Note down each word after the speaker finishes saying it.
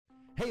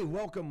Hey,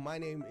 welcome. My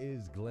name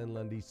is Glenn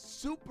Lundy.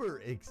 Super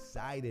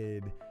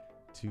excited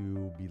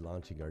to be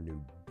launching our new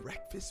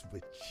Breakfast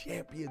with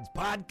Champions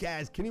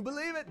podcast. Can you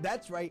believe it?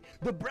 That's right.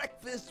 The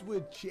Breakfast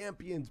with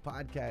Champions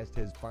podcast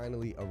has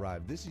finally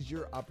arrived. This is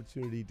your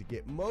opportunity to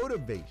get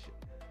motivation,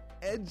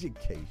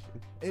 education,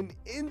 and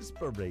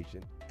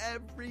inspiration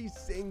every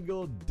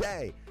single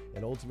day.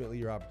 And ultimately,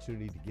 your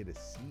opportunity to get a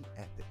seat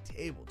at the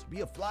table, to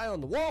be a fly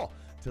on the wall,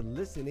 to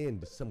listen in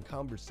to some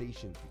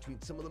conversations between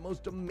some of the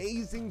most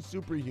amazing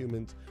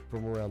superhumans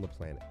from around the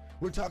planet.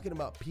 We're talking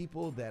about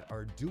people that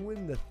are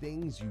doing the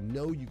things you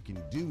know you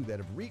can do, that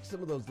have reached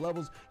some of those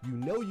levels you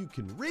know you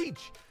can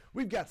reach.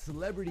 We've got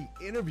celebrity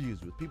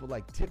interviews with people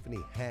like Tiffany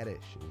Haddish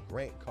and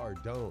Grant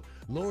Cardone,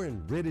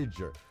 Lauren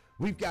Rittiger.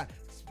 We've got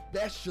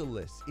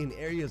specialists in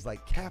areas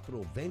like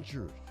capital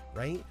ventures,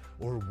 right?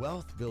 Or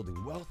wealth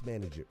building, wealth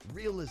management,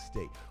 real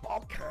estate,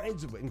 all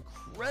kinds of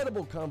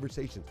incredible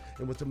conversations.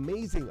 And what's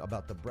amazing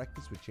about the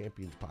Breakfast with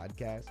Champions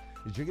podcast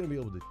is you're going to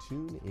be able to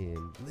tune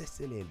in,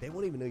 listen in. They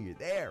won't even know you're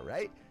there,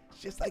 right? It's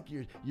just like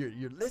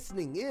you're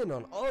listening in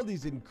on all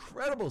these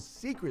incredible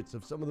secrets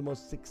of some of the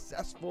most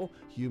successful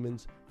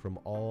humans from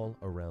all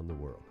around the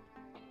world.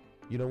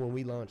 You know, when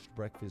we launched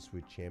Breakfast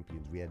with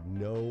Champions, we had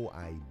no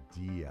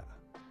idea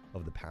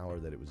of the power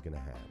that it was going to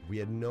have. We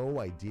had no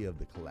idea of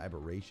the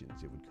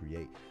collaborations it would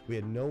create. We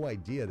had no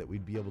idea that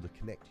we'd be able to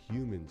connect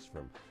humans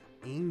from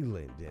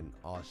England and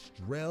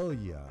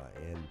Australia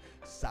and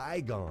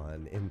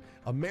Saigon and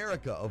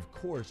America, of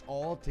course,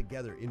 all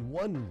together in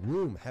one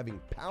room,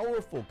 having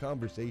powerful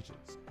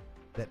conversations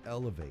that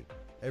elevate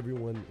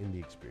everyone in the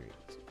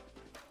experience.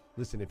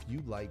 Listen, if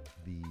you like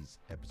these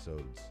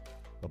episodes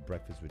of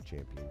Breakfast with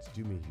Champions,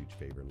 do me a huge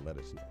favor and let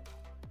us know.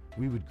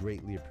 We would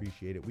greatly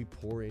appreciate it. We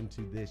pour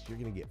into this. You're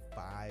going to get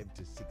 5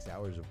 to 6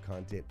 hours of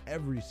content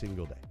every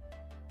single day,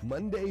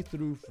 Monday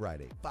through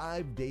Friday,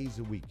 5 days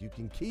a week. You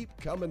can keep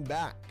coming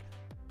back.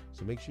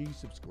 So make sure you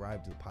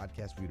subscribe to the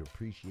podcast. We'd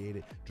appreciate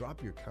it.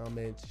 Drop your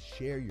comments,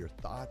 share your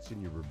thoughts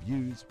and your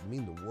reviews. It would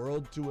mean the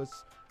world to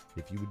us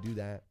if you would do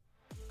that.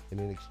 And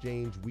in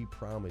exchange, we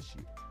promise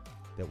you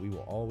that we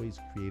will always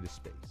create a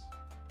space,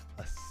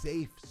 a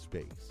safe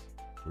space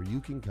where you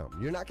can come.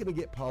 You're not going to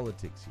get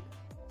politics here.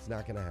 It's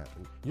not going to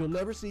happen. You'll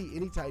never see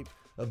any type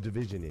of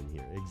division in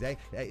here.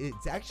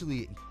 It's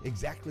actually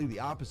exactly the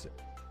opposite.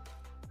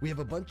 We have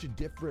a bunch of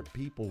different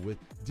people with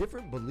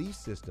different belief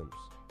systems,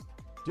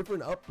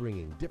 different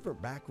upbringing, different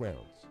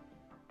backgrounds.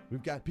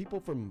 We've got people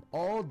from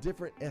all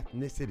different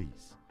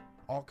ethnicities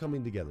all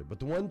coming together. But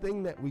the one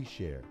thing that we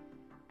share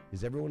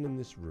is everyone in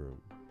this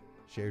room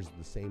shares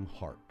the same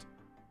heart.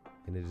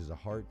 And it is a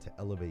heart to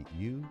elevate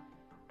you,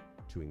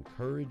 to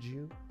encourage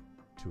you,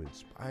 to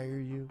inspire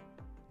you,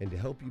 and to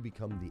help you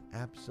become the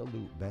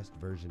absolute best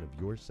version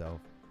of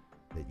yourself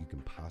that you can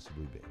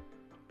possibly be.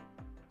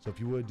 So if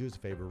you would, do us a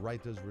favor,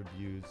 write those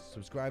reviews,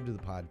 subscribe to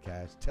the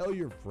podcast, tell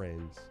your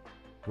friends.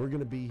 We're going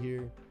to be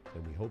here,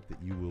 and we hope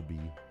that you will be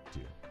too.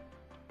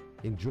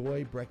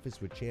 Enjoy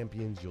Breakfast with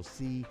Champions. You'll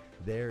see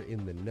there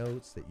in the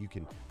notes that you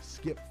can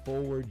skip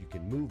forward, you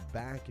can move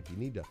back. If you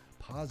need to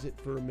pause it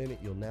for a minute,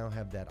 you'll now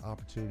have that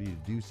opportunity to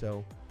do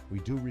so. We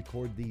do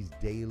record these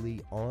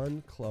daily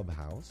on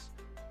Clubhouse.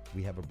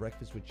 We have a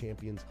Breakfast with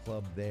Champions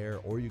club there,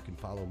 or you can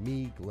follow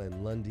me,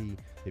 Glenn Lundy,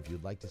 if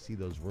you'd like to see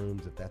those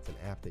rooms. If that's an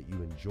app that you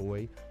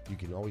enjoy, you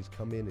can always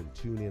come in and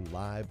tune in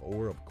live,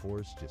 or of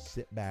course, just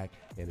sit back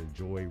and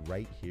enjoy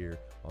right here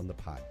on the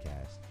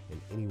podcast and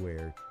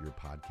anywhere your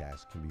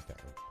podcast can be found.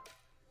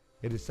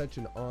 It is such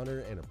an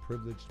honor and a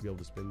privilege to be able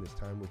to spend this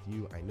time with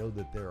you. I know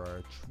that there are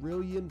a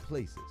trillion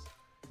places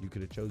you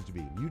could have chose to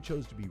be. You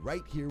chose to be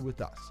right here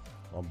with us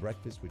on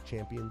Breakfast with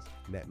Champions,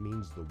 and that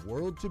means the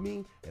world to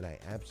me, and I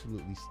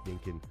absolutely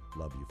stinking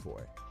love you for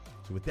it.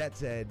 So with that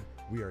said,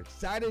 we are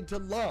excited to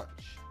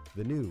launch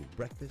the new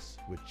Breakfast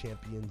with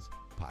Champions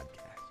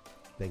podcast.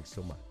 Thanks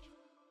so much.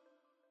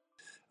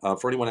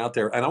 For anyone out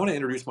there, and I want to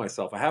introduce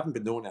myself. I haven't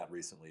been doing that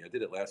recently. I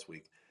did it last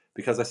week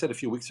because I said a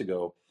few weeks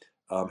ago,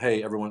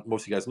 hey, everyone,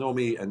 most of you guys know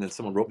me, and then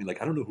someone wrote me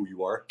like, I don't know who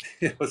you are.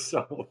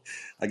 So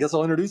I guess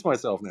I'll introduce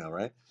myself now,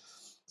 right?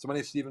 So my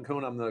name is Stephen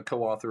Cohn. I'm the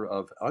co-author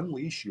of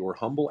Unleash Your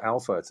Humble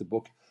Alpha. It's a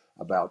book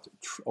about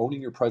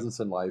owning your presence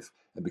in life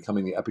and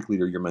becoming the epic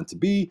leader you're meant to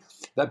be.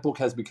 That book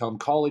has become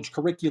college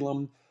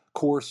curriculum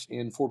course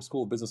in Forbes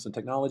School of Business and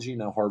Technology.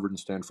 Now Harvard and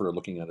Stanford are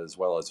looking at it, as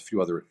well as a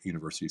few other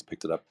universities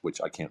picked it up, which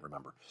I can't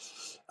remember.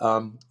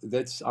 I'm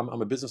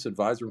a business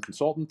advisor and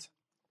consultant.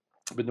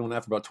 I've been doing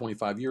that for about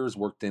 25 years,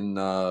 worked in,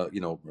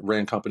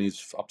 ran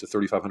companies up to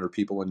 3,500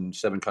 people in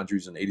 7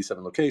 countries and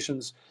 87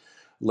 locations.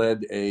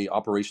 Led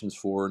operations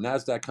for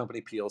NASDAQ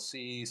company,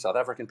 PLC, South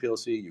African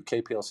PLC,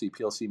 UK PLC.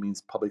 PLC means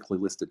publicly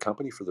listed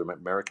company for the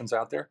Americans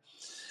out there.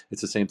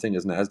 It's the same thing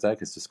as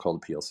NASDAQ. It's just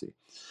called a PLC.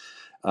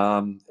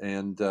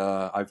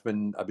 I've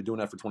been doing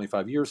that for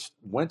 25 years.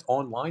 Went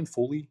online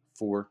fully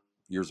 4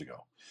 years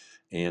ago,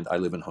 and I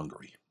live in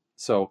Hungary.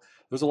 So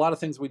there's a lot of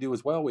things we do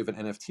as well. We have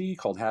an NFT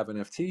called Have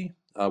NFT,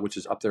 which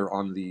is up there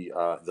on the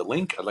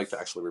link. I'd like to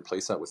actually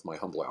replace that with my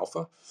Humble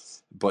Alpha,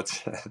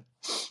 but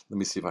let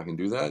me see if I can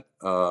do that.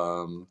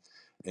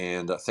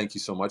 And thank you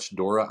so much,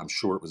 Dora. I'm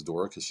sure it was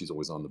Dora because she's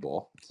always on the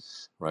ball,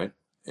 right?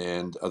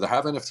 And the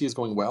Have NFT is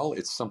going well.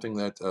 It's something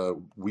that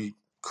we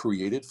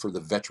created for the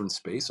veteran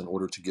space in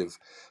order to give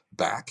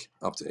back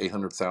up to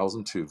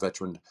 800,000 to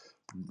veteran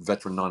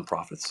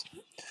nonprofits.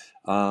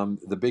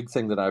 The big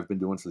thing that I've been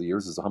doing for the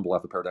years is the Humble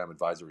Alpha Paradigm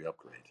Advisory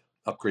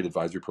Upgrade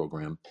Advisory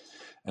Program,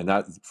 and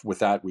with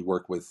that we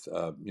work with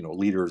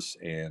leaders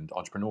and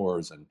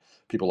entrepreneurs and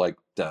people like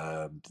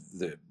the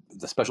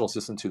special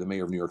assistant to the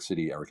mayor of New York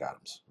City, Eric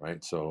Adams,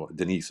 right? So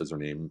Denise is her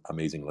name,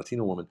 amazing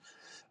Latino woman,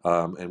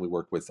 and we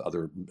work with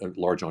other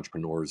large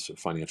entrepreneurs,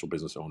 financial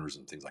business owners,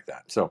 and things like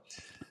that. So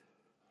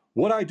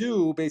what I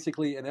do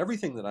basically, and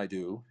everything that I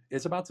do,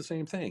 is about the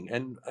same thing,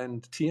 and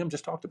TM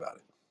just talked about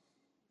it,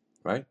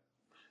 right?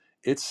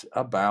 It's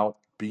about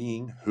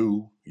being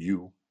who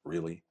you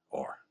really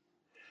are.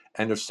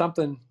 And there's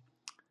something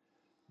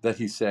that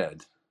he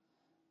said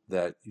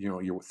that,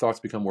 your thoughts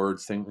become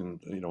words, things, and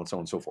so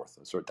on and so forth,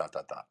 and sort of ...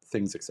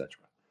 things, etc.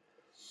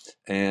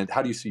 And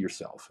how do you see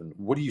yourself? And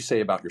what do you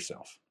say about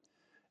yourself?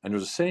 And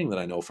there's a saying that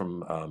I know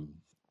from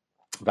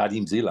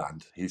Vadim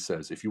Zeland. He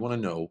says, if you want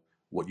to know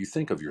what you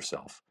think of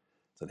yourself,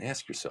 then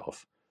ask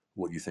yourself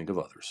what you think of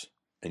others,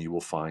 and you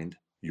will find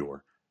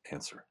your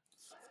answer.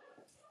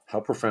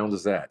 How profound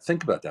is that?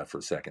 Think about that for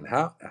a second.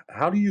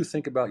 How do you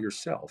think about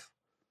yourself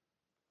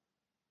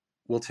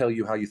will tell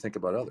you how you think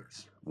about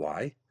others.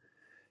 Why?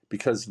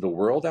 Because the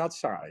world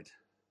outside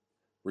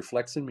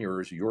reflects and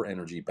mirrors your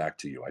energy back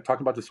to you. I talk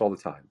about this all the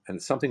time, and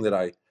it's something that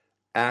I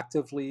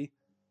actively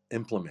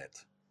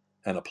implement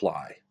and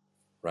apply,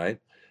 right?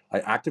 I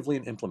actively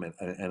implement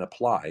and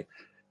apply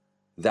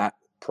that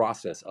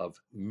process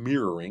of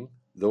mirroring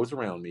those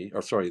around me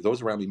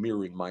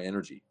mirroring my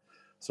energy.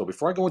 So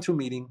before I go into a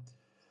meeting,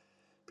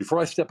 before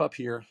I step up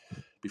here,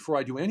 before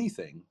I do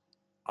anything,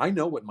 I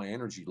know what my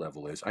energy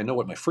level is. I know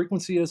what my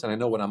frequency is, and I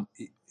know what I'm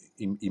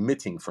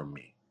emitting from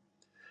me.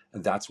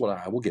 And that's what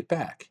I will get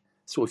back.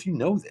 So if you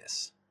know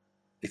this,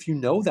 if you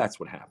know that's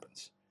what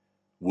happens,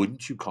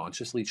 wouldn't you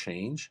consciously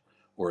change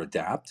or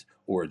adapt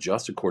or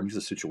adjust according to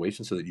the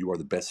situation so that you are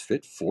the best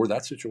fit for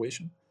that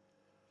situation?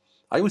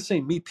 I always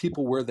say meet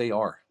people where they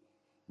are,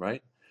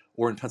 right?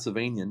 Or in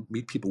Pennsylvania,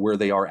 meet people where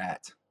they are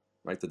at,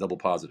 right? The double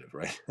positive,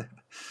 right?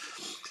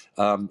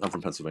 I'm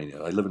from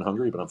Pennsylvania. I live in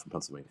Hungary, but I'm from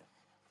Pennsylvania.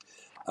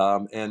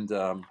 And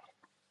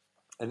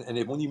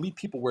when you meet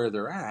people where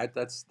they're at,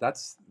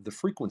 that's the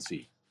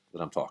frequency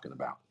that I'm talking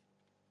about,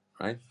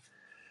 right?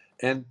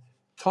 And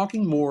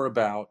talking more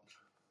about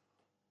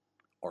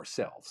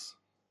ourselves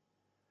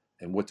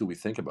and what do we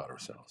think about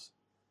ourselves.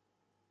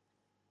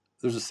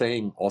 There's a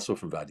saying also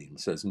from Vadim.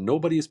 It says,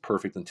 nobody is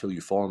perfect until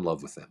you fall in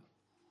love with them.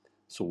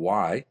 So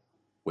why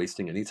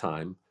wasting any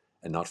time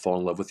and not fall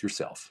in love with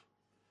yourself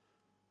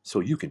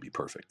so you can be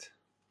perfect?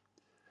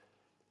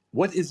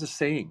 What is the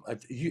saying?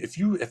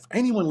 If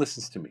anyone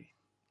listens to me,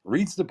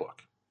 reads the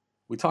book,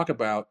 we talk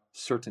about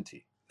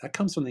certainty. That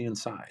comes from the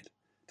inside.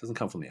 It doesn't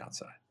come from the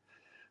outside.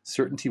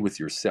 Certainty with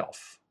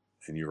yourself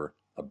and your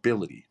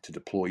ability to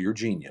deploy your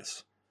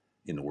genius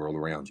in the world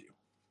around you.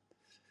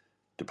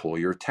 Deploy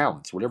your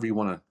talents, whatever you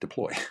want to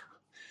deploy,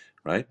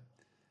 right?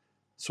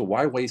 So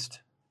why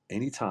waste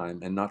any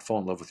time and not fall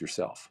in love with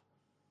yourself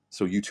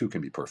so you too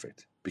can be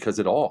perfect? Because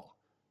it all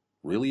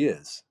really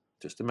is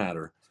just a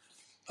matter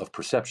of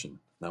perception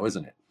now,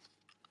 isn't it?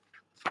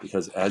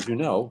 Because as you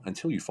know,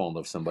 until you fall in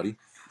love with somebody,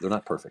 they're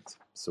not perfect,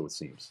 so it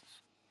seems.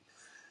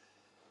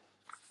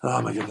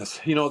 Oh my goodness.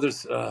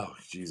 There's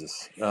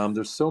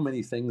so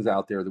many things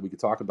out there that we could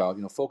talk about.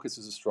 Focus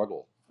is a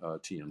struggle,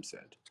 TM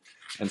said.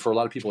 And for a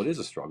lot of people, it is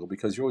a struggle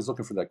because you're always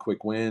looking for that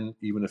quick win.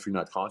 Even if you're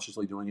not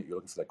consciously doing it, you're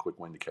looking for that quick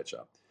win to catch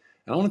up.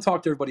 And I want to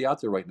talk to everybody out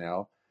there right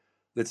now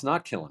that's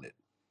not killing it,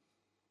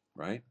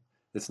 right?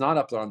 That's not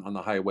up on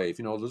the highway.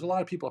 There's a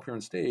lot of people up here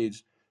on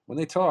stage. When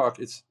they talk,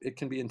 it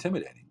can be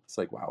intimidating. It's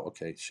like, wow,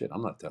 okay, shit,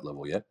 I'm not at that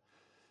level yet.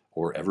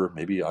 Or ever,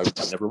 maybe I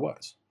never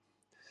was.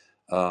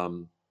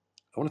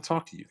 I want to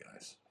talk to you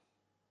guys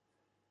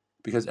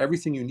because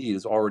everything you need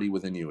is already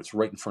within you. It's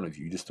right in front of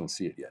you. You just don't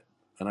see it yet.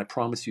 And I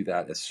promise you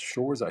that as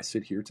sure as I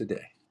sit here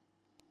today,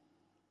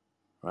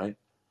 right?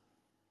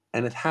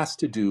 And it has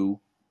to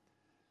do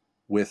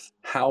with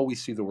how we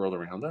see the world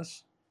around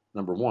us,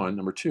 number one.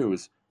 Number two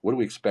is, what do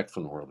we expect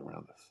from the world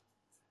around us?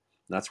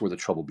 And that's where the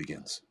trouble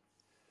begins.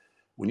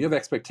 When you have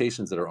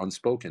expectations that are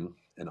unspoken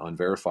and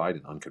unverified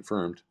and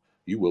unconfirmed,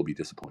 you will be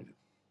disappointed,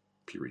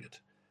 period,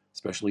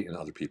 especially in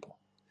other people.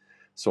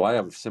 So I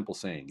have a simple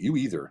saying. You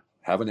either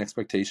have an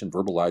expectation,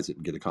 verbalize it,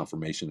 and get a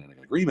confirmation and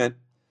an agreement,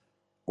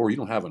 or you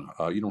don't have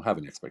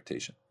an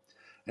expectation.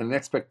 And an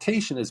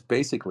expectation is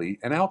basically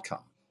an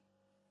outcome,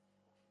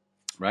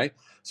 right?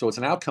 So it's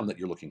an outcome that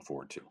you're looking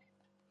forward to.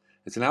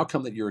 It's an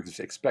outcome that you're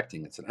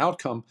expecting. It's an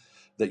outcome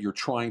that you're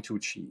trying to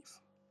achieve.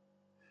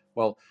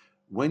 Well,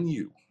 when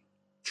you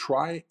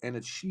try and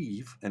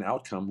achieve an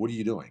outcome, what are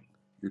you doing?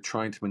 You're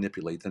trying to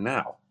manipulate the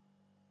now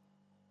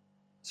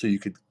so you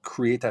could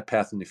create that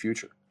path in the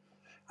future.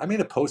 I made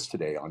a post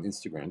today on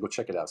Instagram. Go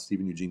check it out,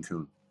 Stephen Eugene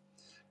Kuhn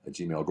at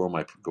Gmail.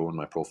 Go in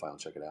my profile and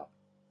check it out.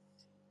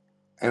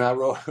 And I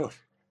wrote,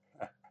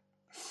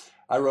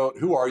 I wrote,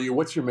 who are you?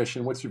 What's your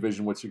mission? What's your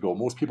vision? What's your goal?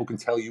 Most people can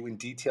tell you in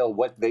detail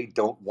what they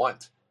don't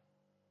want,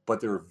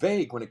 but they're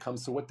vague when it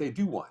comes to what they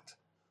do want.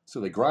 So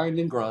they grind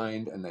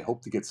and they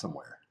hope to get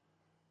somewhere.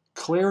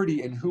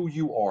 Clarity in who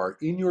you are,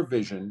 in your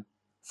vision,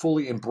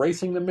 fully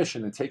embracing the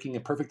mission and taking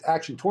imperfect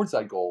action towards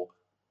that goal,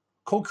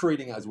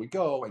 co-creating as we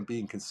go and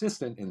being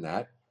consistent in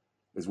that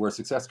is where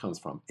success comes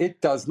from.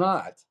 It does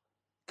not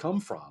come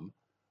from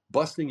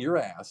busting your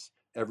ass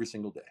every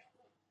single day.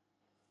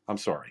 I'm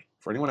sorry.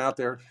 For anyone out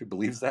there who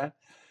believes that,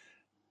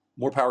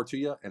 more power to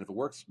you. And if it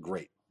works,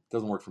 great. It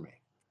doesn't work for me.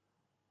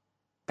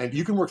 And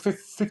you can work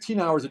 15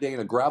 hours a day in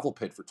a gravel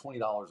pit for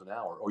 $20 an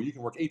hour, or you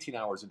can work 18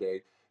 hours a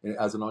day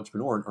as an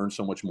entrepreneur and earn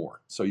so much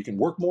more. So you can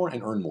work more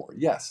and earn more.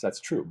 Yes, that's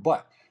true.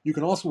 But you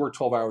can also work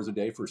 12 hours a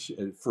day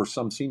for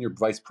some senior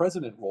vice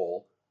president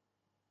role,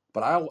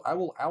 but I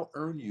will out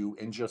earn you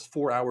in just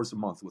 4 hours a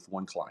month with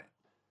one client.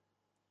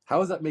 How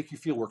does that make you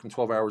feel working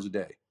 12 hours a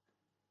day?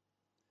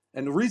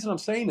 And the reason I'm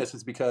saying this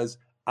is because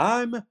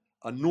I'm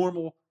a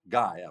normal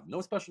guy. I have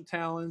no special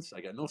talents.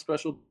 I got no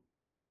special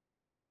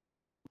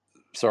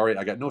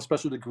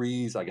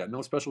degrees. I got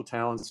no special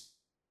talents.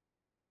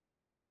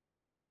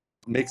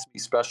 What makes me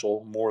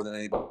special more than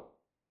anybody.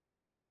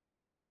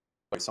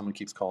 Like someone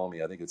keeps calling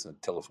me. I think it's a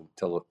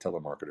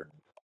telemarketer.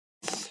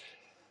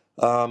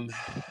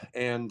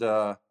 And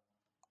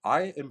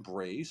I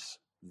embrace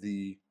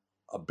the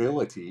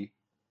ability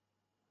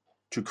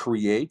to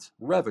create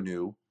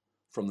revenue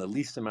from the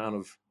least amount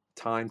of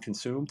time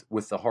consumed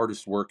with the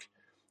hardest work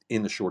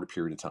in the shorter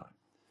period of time.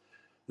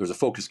 There's a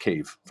focus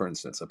cave, for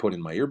instance. I put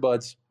in my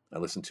earbuds, I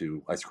listen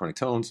to isochronic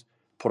tones,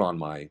 put on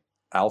my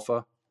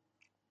alpha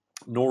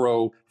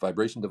neuro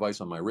vibration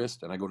device on my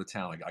wrist, and I go to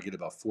town. I get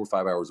about 4 or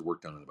 5 hours of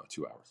work done in about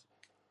 2 hours.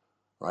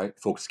 Right?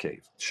 Focus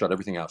cave. Shut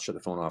everything out. Shut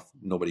the phone off.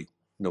 Nobody.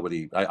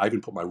 I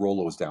even put my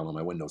Rolos down on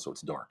my window so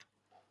it's dark.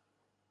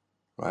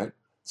 Right?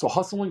 So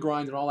hustle and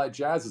grind and all that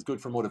jazz is good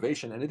for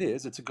motivation, and it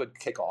is. It's a good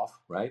kickoff,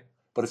 right?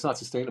 But it's not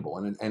sustainable,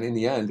 and in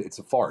the end, it's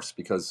a farce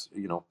because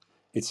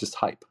it's just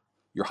hype.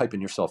 You're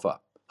hyping yourself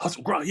up.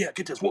 Hustle, grind, yeah,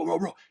 get this,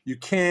 whoa. You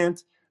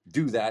can't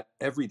do that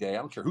every day. I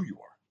don't care who you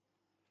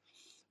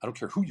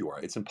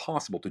are. It's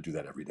impossible to do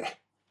that every day,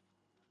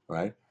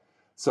 right?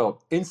 So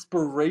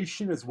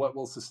inspiration is what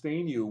will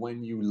sustain you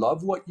when you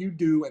love what you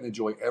do and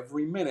enjoy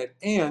every minute,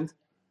 and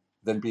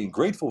then being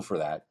grateful for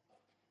that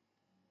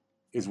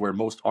is where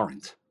most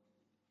aren't.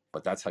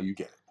 But that's how you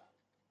get it,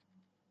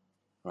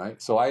 right?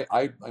 So I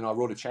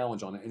wrote a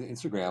challenge on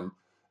Instagram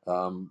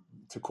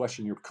to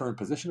question your current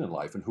position in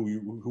life and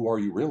who are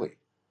you really?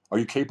 Are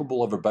you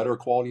capable of a better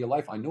quality of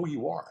life? I know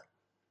you are.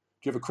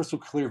 Do you have a crystal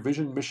clear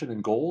vision, mission,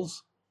 and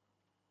goals?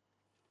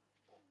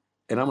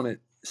 And I'm going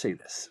to say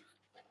this.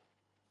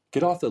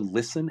 Get off the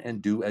listen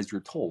and do as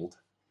you're told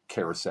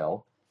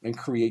carousel and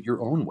create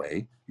your own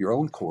way, your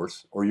own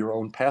course, or your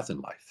own path in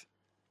life.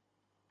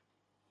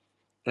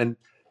 And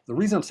the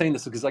reason I'm saying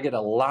this is because I get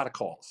a lot of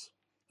calls,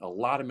 a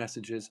lot of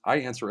messages. I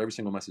answer every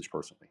single message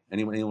personally.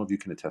 Any one of you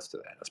can attest to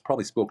that. I've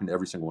probably spoken to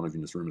every single one of you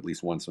in this room at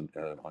least once on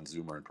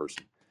Zoom or in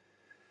person.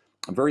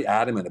 I'm very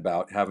adamant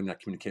about having that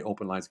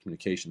open lines of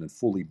communication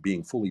and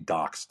being fully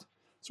doxed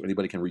so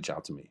anybody can reach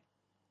out to me.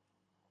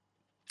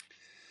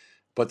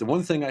 But the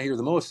one thing I hear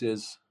the most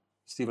is,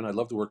 Stephen, I'd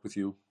love to work with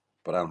you,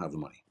 but I don't have the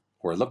money.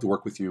 Or I'd love to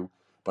work with you,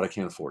 but I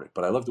can't afford it.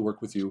 But I love to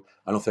work with you.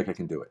 I don't think I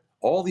can do it.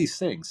 All these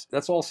things,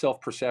 that's all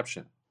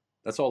self-perception.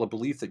 That's all a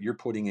belief that you're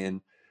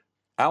putting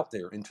out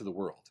there into the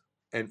world.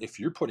 And if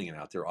you're putting it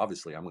out there,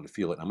 obviously I'm going to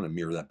feel it. I'm going to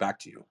mirror that back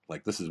to you.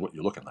 Like, this is what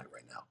you're looking like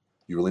right now.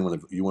 You really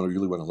want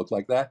to look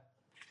like that?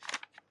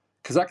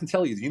 Because I can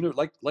tell you,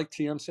 like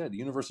TM said, the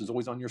universe is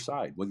always on your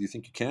side, whether you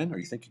think you can or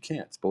you think you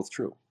can't. It's both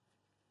true,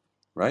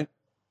 right?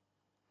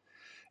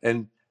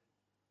 And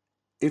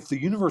if the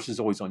universe is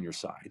always on your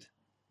side,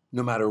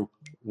 no matter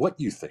what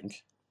you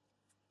think,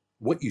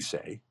 what you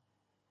say,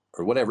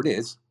 or whatever it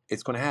is,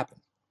 it's going to happen.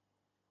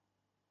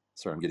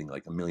 Sorry, I'm getting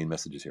like a million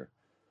messages here.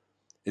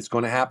 It's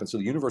going to happen. So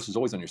the universe is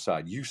always on your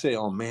side. You say,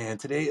 oh man,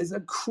 today is a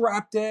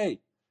crap day.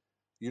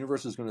 The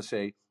universe is going to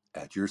say,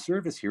 at your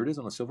service, here it is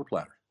on a silver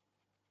platter.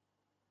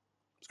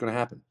 It's going to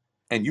happen.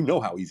 And you know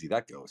how easy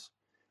that goes.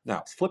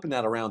 Now, flipping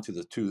that around to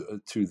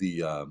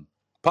the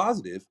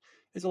positive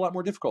is a lot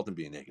more difficult than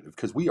being negative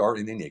because we are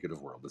in a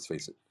negative world. Let's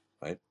face it,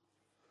 right?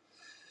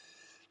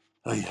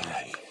 Oh,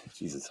 yeah.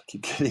 Jesus, I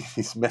keep getting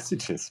these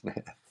messages,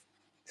 man.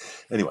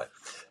 Anyway,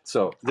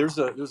 so there's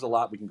a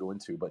lot we can go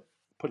into, but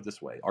put it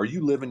this way. Are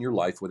you living your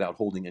life without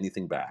holding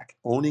anything back,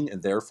 owning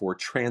and therefore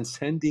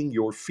transcending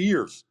your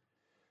fears,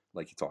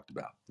 like you talked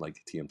about, like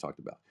TM talked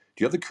about?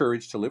 Do you have the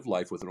courage to live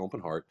life with an open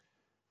heart,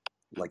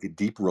 like a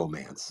deep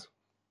romance?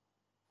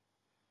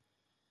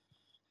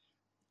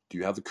 Do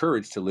you have the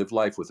courage to live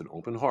life with an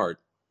open heart,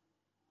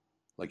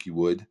 like you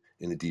would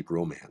in a deep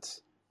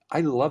romance?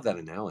 I love that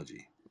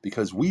analogy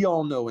because we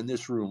all know in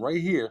this room right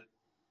here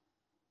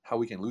how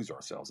we can lose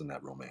ourselves in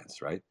that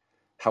romance, right?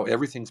 How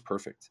everything's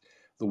perfect.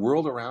 The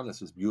world around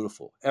us is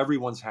beautiful.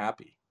 Everyone's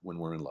happy when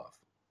we're in love.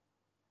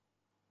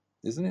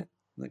 Isn't it?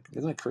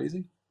 Isn't that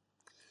crazy?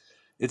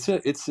 It's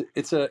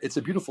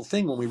a beautiful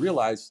thing when we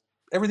realize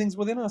Everything's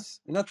within us.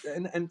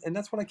 And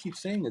that's what I keep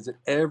saying, is that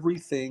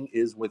everything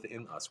is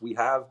within us. We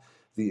have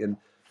the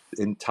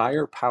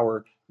entire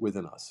power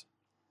within us.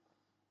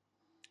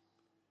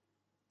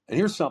 And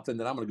here's something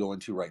that I'm going to go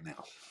into right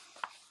now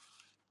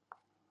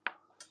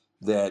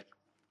that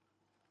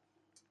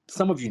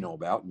some of you know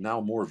about, and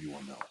now more of you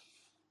will know.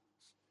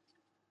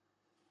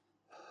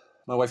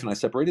 My wife and I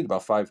separated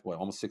about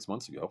almost 6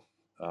 months ago.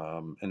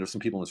 And there's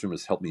some people in this room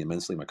that's helped me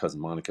immensely. My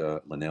cousin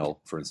Monica Linnell,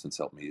 for instance,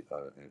 helped me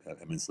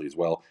immensely as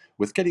well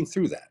with getting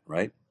through that,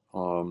 right?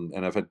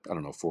 And I've had,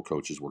 4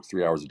 coaches work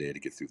 3 hours a day to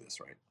get through this,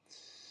 right?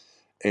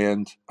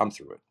 And I'm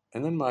through it.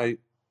 And then my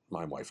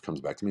wife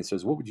comes back to me and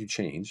says, what would you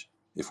change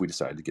if we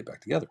decided to get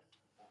back together?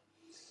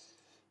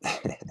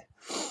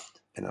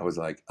 And I was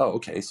like, oh,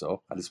 okay,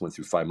 so I just went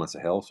through 5 months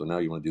of hell, so now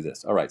you want to do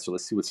this. All right, so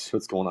let's see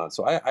what's going on.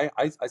 So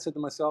I said to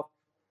myself,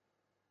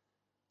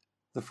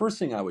 the first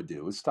thing I would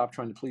do is stop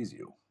trying to please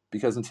you.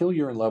 Because until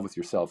you're in love with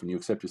yourself and you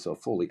accept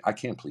yourself fully, I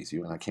can't please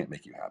you and I can't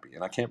make you happy.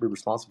 And I can't be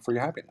responsible for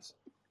your happiness.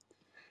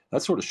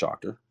 That sort of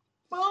shocked her.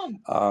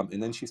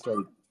 And then she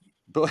started...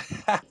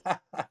 That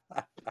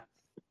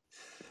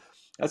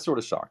sort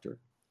of shocked her.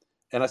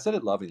 And I said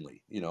it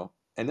lovingly,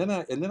 And then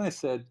I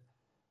said...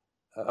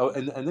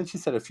 and then she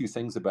said a few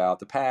things about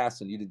the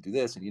past, and you didn't do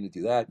this, and you didn't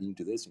do that, and you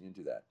didn't do this, and you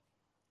didn't do that.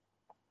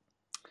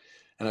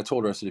 And I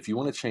told her, I said, if you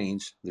want to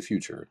change the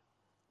future,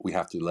 we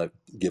have to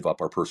give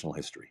up our personal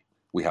history.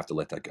 We have to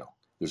let that go.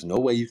 There's no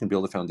way you can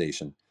build a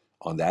foundation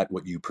on that.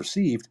 What you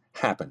perceived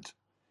happened,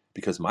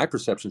 because my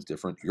perception is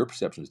different. Your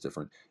perception is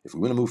different. If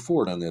we want to move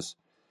forward on this,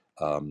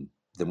 then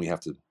we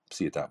have to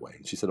see it that way.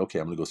 And she said, okay,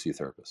 I'm going to go see a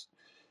therapist.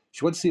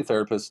 She went to see a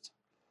therapist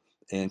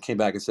and came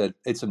back and said,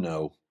 it's a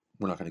no.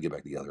 We're not going to get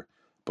back together.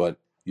 But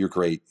you're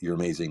great, you're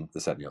amazing,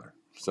 this, that, and the other.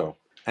 So,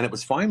 and it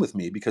was fine with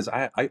me because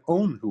I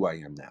own who I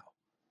am now.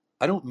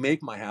 I don't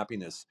make my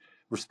happiness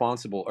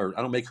responsible, or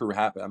I don't make her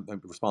happy. I'm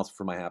responsible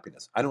for my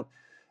happiness. I don't,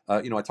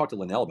 I talk to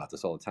Linnell about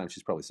this all the time.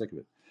 She's probably sick of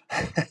it.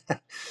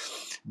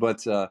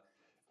 But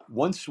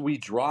once we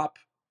drop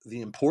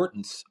the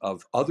importance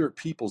of other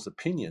people's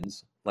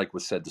opinions, like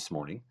was said this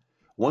morning,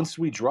 once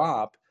we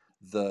drop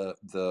the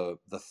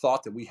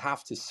thought that we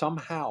have to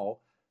somehow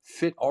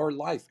fit our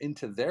life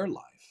into their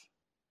life,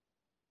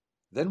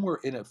 then we're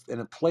in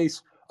a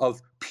place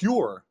of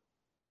pure,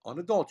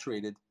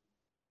 unadulterated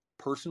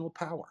personal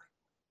power.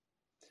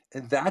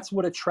 And that's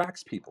what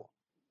attracts people.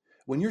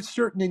 When you're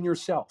certain in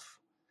yourself,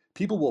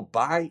 people will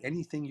buy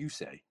anything you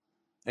say,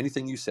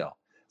 anything you sell.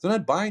 They're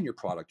not buying your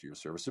product or your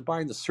service. They're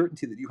buying the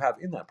certainty that you have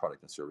in that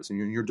product and service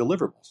and your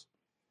deliverables.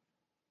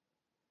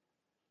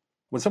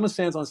 When someone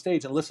stands on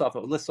stage and lists off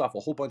a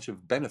whole bunch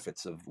of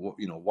benefits of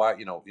why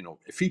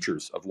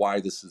features of why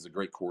this is a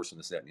great course and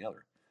this, that, and the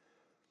other,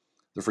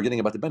 they're forgetting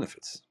about the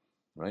benefits,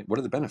 right? What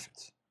are the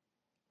benefits?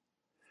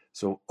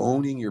 So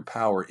owning your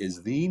power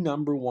is the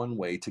number one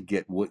way to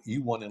get what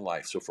you want in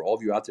life. So for all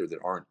of you out there that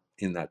aren't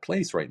in that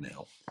place right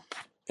now,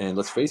 and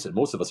let's face it,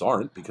 most of us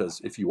aren't,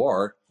 because if you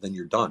are, then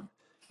you're done.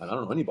 And I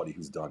don't know anybody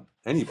who's done.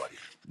 Anybody.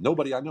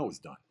 Nobody I know is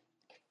done.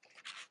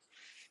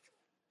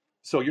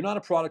 So you're not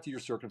a product of your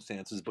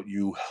circumstances, but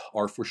you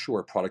are for sure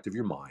a product of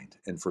your mind.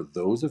 And for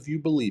those of you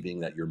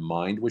believing that your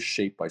mind was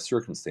shaped by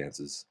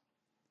circumstances,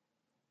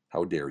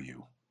 how dare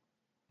you?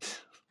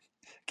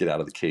 Get out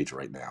of the cage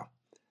right now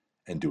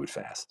and do it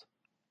fast.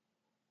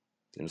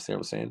 Do you understand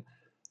what I'm saying?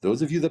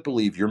 Those of you that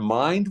believe your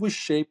mind was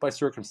shaped by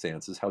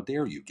circumstances, how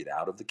dare you? Get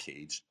out of the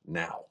cage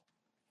now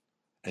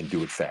and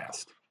do it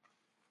fast.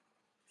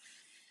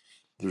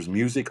 There's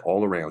music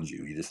all around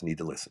you. You just need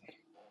to listen.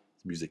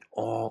 There's music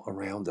all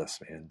around us,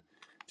 man.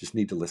 Just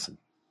need to listen.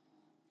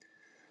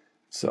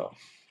 So,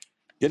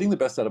 getting the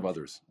best out of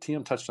others.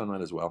 TM touched on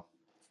that as well.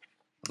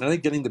 And I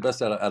think getting the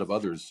best out of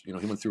others, he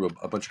went through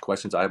a bunch of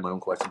questions. I have my own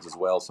questions as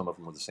well. Some of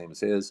them are the same as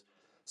his.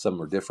 Some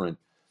are different.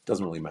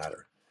 Doesn't really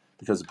matter.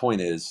 Because the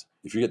point is,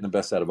 if you're getting the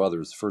best out of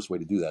others, the first way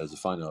to do that is to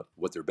find out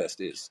what their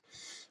best is,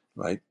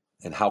 right?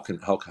 And how can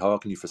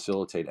you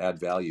facilitate, add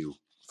value,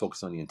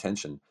 focus on the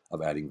intention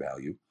of adding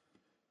value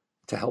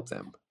to help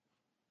them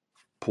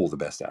pull the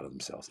best out of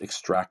themselves,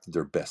 extract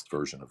their best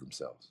version of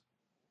themselves,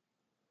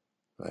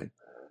 right?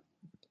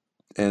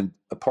 And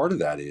a part of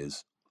that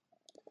is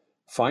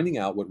finding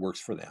out what works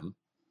for them,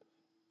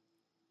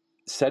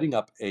 setting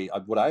up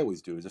what I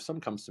always do is if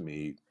someone comes to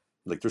me,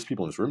 like there's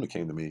people in this room that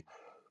came to me,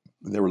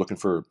 and they were looking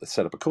for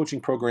set up a coaching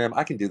program.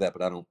 I can do that,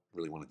 but I don't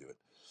really want to do it.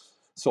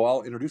 So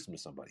I'll introduce them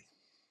to somebody,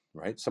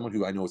 right? Someone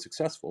who I know is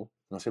successful.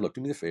 And I'll say, look,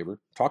 do me a favor,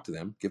 talk to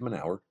them, give them an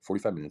hour,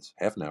 45 minutes,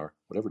 half an hour,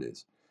 whatever it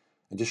is,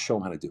 and just show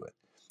them how to do it.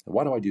 And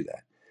why do I do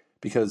that?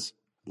 Because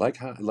like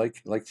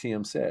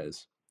TM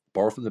says,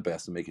 borrow from the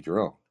best and make it your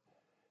own.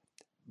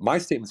 My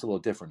statement's a little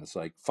different. It's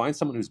like, find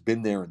someone who's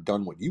been there and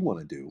done what you want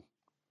to do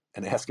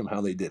and ask them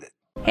how they did it.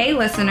 Hey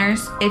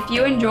listeners, if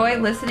you enjoy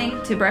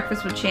listening to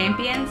Breakfast with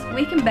Champions,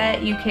 we can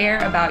bet you care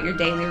about your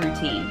daily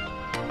routine.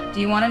 Do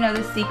you want to know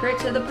the secret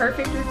to the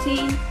perfect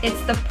routine? It's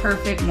the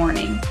perfect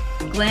morning.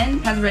 Glenn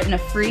has written a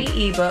free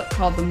ebook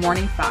called The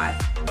Morning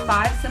 5,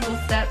 5 simple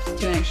steps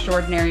to an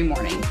extraordinary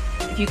morning.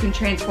 If you can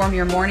transform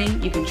your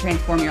morning, you can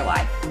transform your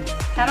life.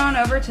 Head on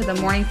over to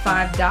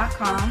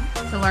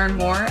themorning5.com to learn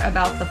more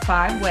about the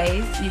 5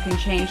 ways you can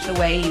change the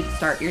way you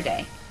start your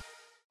day.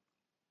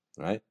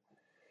 Right?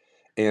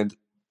 And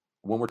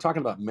when we're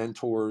talking about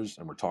mentors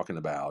and we're talking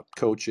about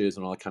coaches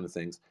and all that kind of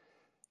things,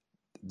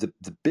 the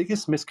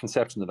biggest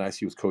misconception that I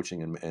see with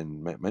coaching and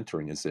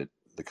mentoring is that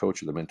the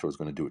coach or the mentor is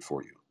going to do it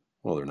for you.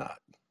 Well, they're not.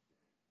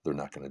 They're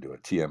not going to do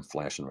it. TM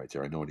flashing right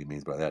there. I know what he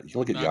means by that. You can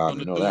look at Jan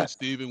and know that.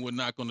 Stephen, we're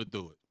not going to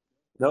do it.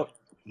 Nope,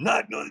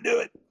 not going to do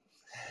it.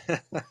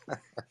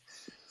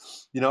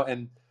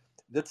 And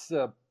that's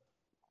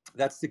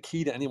the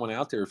key to anyone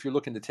out there. If you're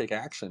looking to take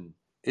action,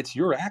 it's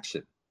your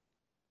action.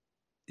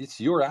 It's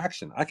your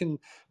action. I can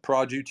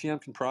prod you, TM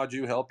can prod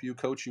you, help you,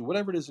 coach you,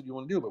 whatever it is that you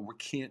want to do, but we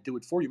can't do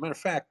it for you. Matter of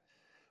fact,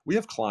 we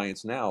have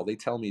clients now, they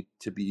tell me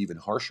to be even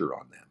harsher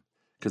on them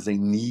because they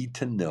need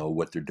to know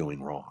what they're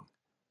doing wrong.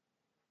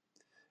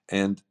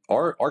 And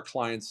our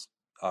clients,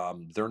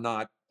 they're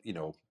not,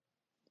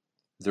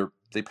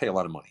 they pay a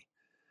lot of money.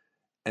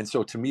 And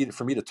so for me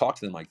to talk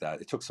to them like that,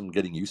 it took some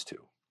getting used to.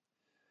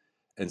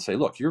 And say,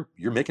 look, you're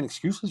making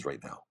excuses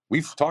right now.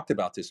 We've talked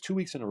about this 2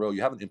 weeks in a row.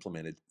 You haven't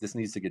implemented. This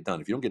needs to get done.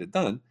 If you don't get it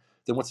done,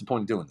 then what's the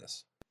point of doing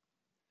this?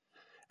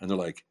 And they're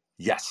like,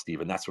 yes,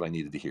 Stephen, that's what I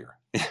needed to hear.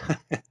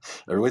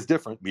 Everybody's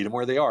different. Meet them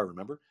where they are,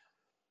 remember?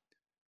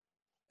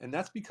 And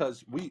that's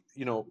because when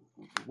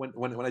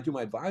I do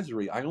my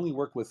advisory, I only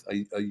work with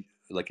a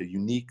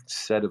unique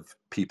set of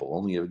people,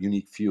 only a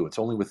unique few. It's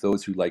only with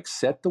those who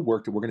set the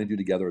work that we're going to do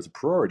together as a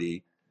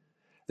priority.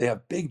 They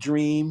have big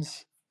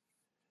dreams.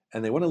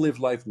 And they want to live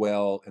life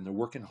well, and they're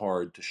working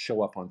hard to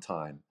show up on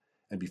time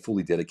and be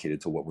fully dedicated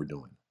to what we're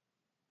doing.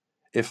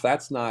 If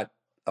that's not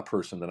a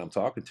person that I'm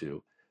talking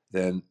to,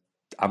 then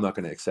I'm not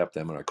going to accept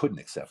them, and I couldn't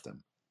accept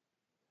them.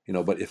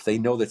 But if they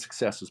know that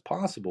success is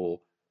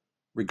possible,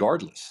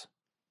 regardless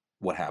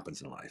what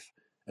happens in life,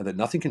 and that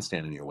nothing can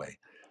stand in your way,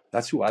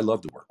 that's who I love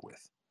to work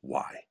with.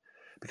 Why?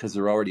 Because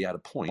they're already at a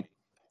point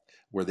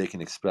where they can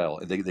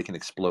they can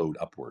explode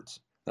upwards.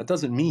 That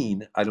doesn't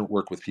mean I don't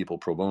work with people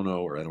pro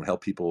bono or I don't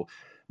help people.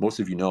 Most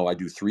of you know I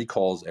do 3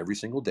 calls every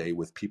single day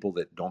with people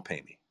that don't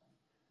pay me.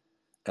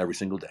 Every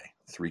single day,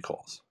 3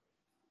 calls,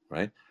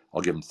 right?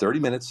 I'll give them 30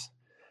 minutes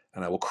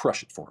and I will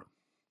crush it for them.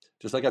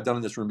 Just like I've done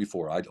in this room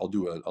before. I'll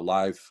do a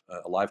live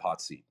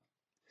hot seat.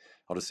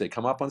 I'll just say,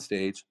 come up on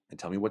stage and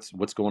tell me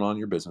what's going on in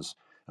your business,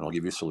 and I'll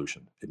give you a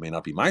solution. It may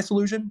not be my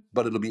solution,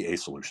 but it'll be a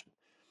solution,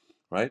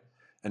 right?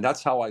 And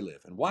that's how I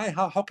live. And why?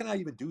 How can I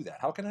even do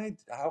that? How can I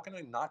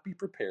not be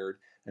prepared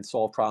and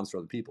solve problems for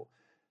other people?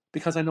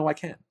 Because I know I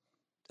can.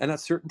 And that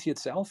certainty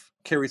itself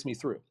carries me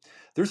through.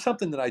 There's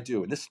something that I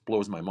do, and this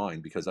blows my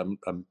mind because I'm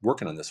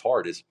working on this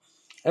hard, is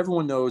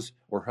everyone knows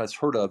or has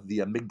heard of the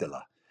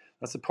amygdala.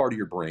 That's a part of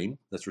your brain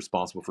that's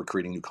responsible for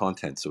creating new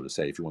content, so to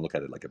say, if you want to look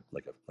at it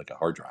like a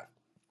hard drive.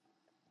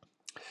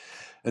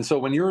 And so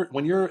when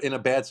you're in a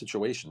bad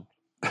situation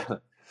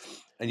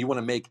and you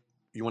want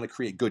to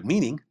create good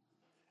meaning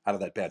out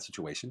of that bad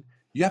situation,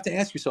 you have to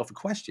ask yourself a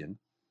question.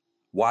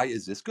 Why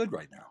is this good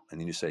right now?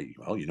 And then you say,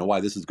 well, you know why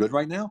this is good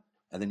right now?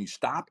 And then you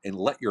stop and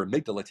let your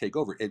amygdala take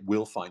over. It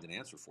will find an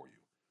answer for you,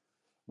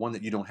 one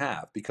that you don't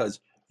have, because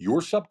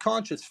your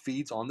subconscious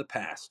feeds on the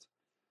past.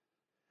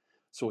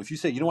 So if you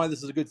say, you know why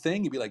this is a good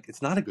thing? You'd be like,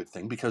 it's not a good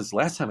thing because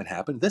last time it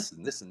happened, this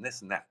and this and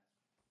this and that,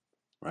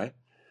 right?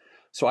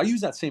 So I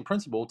use that same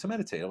principle to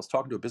meditate. I was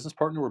talking to a business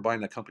partner. We're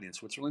buying that company in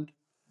Switzerland.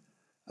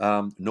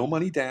 No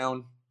money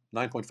down,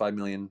 9.5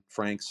 million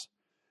francs.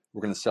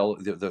 We're going to sell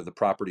the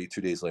property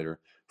 2 days later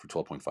for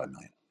 12.5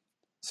 million.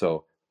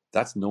 So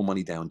that's no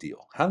money down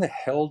deal. How the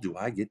hell do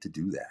I get to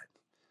do that?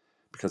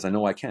 Because I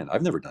know I can.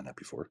 I've never done that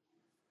before,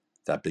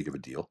 that big of a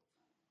deal,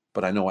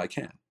 but I know I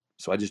can.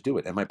 So I just do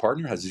it. And my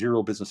partner has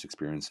 0 business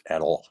experience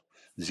at all,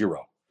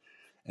 0.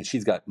 And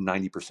she's got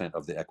 90%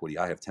 of the equity.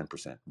 I have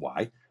 10%.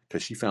 Why?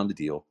 Because she found the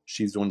deal.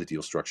 She's doing the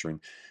deal structuring.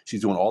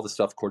 She's doing all the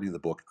stuff according to the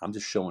book. I'm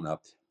just showing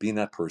up, being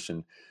that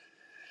person,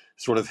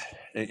 sort of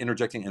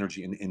interjecting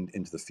energy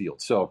into the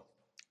field. So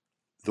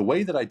the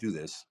way that I do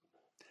this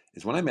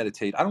is when I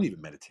meditate, I don't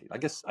even meditate. I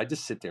guess I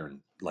just sit there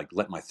and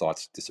let my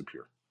thoughts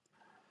disappear.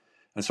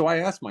 And so I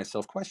ask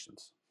myself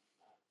questions.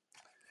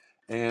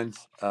 And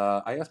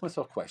for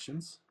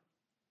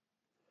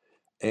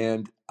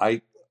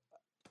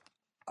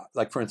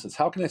instance,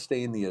 how can I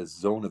stay in the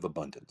zone of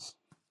abundance,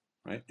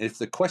 right? If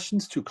the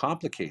question's too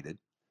complicated,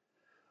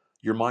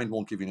 your mind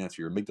won't give you an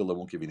answer. Your amygdala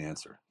won't give you an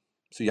answer.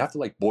 So you have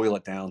to boil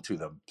it down to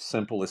the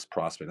simplest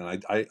prospect.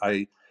 And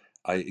I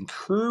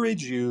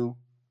encourage you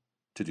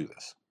to do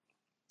this.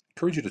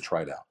 Encourage you to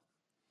try it out.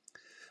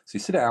 So you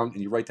sit down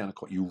and you write down a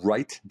question. You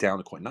write down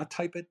a question, not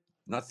type it,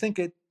 not think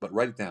it, but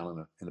write it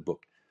down in a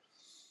book,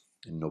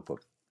 in a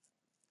notebook.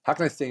 How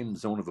can I stay in the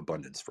zone of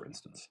abundance, for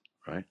instance,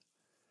 right?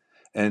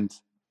 And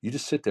you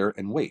just sit there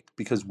and wait,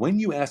 because when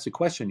you ask the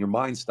question, your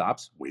mind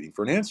stops waiting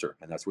for an answer,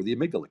 and that's where the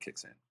amygdala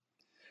kicks in.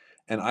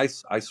 And I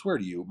swear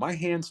to you, my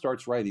hand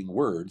starts writing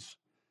words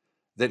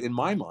that in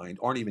my mind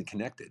aren't even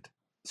connected.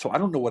 So I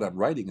don't know what I'm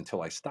writing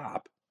until I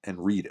stop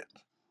and read it.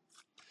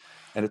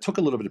 And it took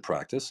a little bit of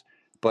practice,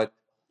 but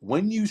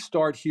when you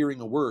start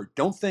hearing a word,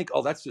 don't think,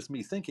 oh, that's just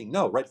me thinking.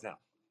 No, write it down.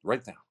 Write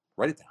it down.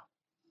 Write it down.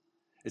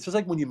 It's just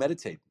like when you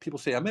meditate. People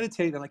say, I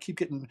meditate and I keep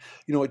getting,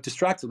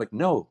 distracted. Like,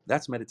 no,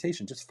 that's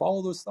meditation. Just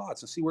follow those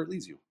thoughts and see where it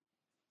leads you.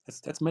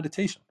 That's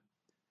meditation.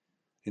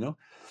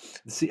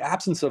 It's the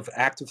absence of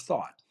active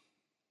thought.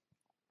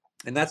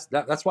 And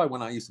that's why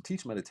when I used to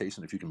teach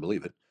meditation, if you can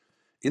believe it,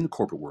 in the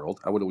corporate world,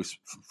 I would always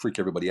freak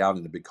everybody out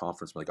in a big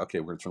conference. Like, okay,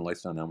 we're going to turn the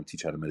lights down now. I'm going to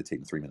teach you how to meditate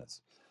in 3 minutes.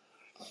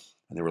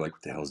 And they were like,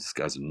 what the hell is this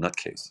guy's a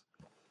nutcase?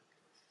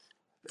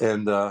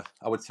 And I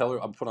would tell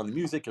her, I would put on the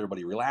music,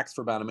 everybody relax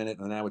for about a minute.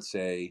 And then I would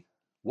say,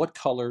 what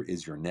color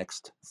is your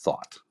next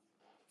thought?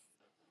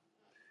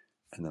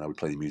 And then I would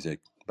play the music.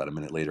 About a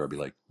minute later, I'd be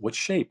like, what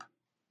shape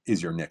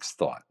is your next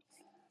thought?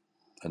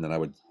 And then I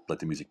would let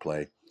the music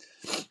play.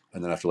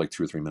 And then after like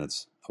 2 or 3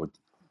 minutes, I would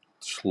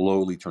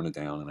slowly turn it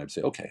down. And I'd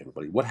say, okay,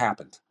 everybody, what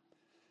happened?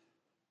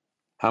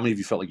 How many of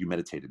you felt like you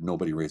meditated?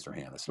 Nobody raised their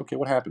hand. I said, okay,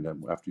 what happened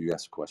after you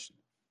asked the question?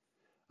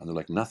 And they're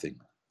like, nothing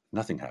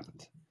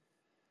happened.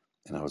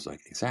 And I was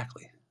like,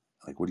 exactly.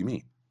 Like, what do you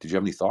mean? Did you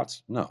have any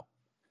thoughts? No.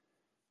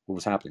 What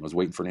was happening? I was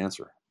waiting for an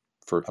answer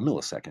for a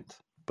millisecond.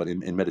 But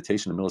in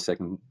meditation, a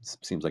millisecond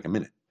seems like a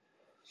minute.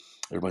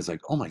 Everybody's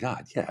like, oh my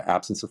God, yeah,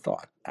 absence of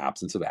thought,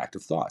 absence of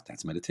active thought.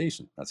 That's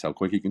meditation. That's how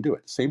quick you can do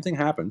it. Same thing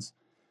happens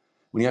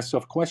when you ask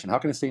yourself a question. How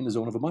can I stay in the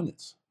zone of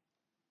abundance?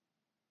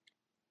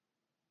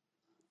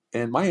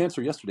 And my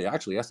answer yesterday, I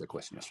actually asked that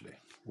question yesterday,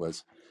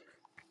 was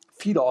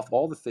feed off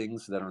all the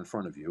things that are in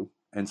front of you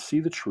and see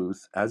the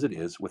truth as it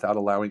is without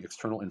allowing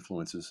external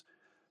influences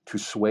to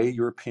sway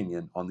your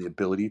opinion on the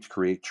ability to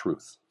create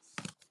truth.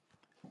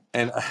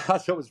 And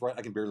as I was writing,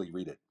 I can barely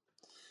read it.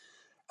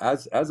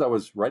 As I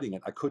was writing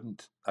it,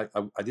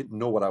 I didn't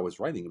know what I was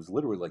writing. It was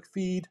literally like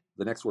feed,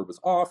 the next word was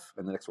off,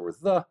 and the next word was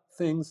the,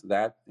 things,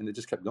 that, and it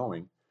just kept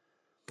going.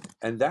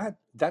 And that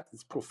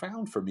is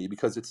profound for me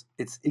because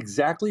it's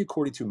exactly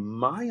according to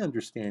my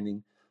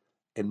understanding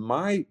and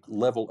my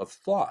level of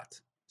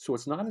thought. So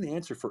it's not an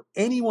answer for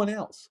anyone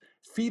else.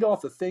 Feed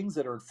off the things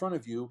that are in front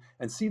of you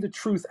and see the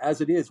truth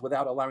as it is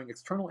without allowing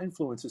external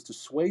influences to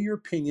sway your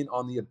opinion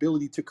on the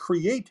ability to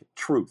create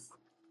truth.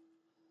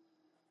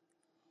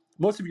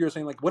 Most of you are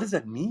saying, like, what does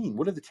that mean?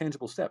 What are the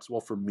tangible steps? Well,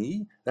 for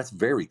me, that's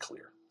very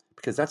clear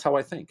because that's how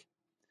I think.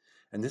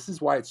 And this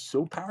is why it's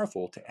so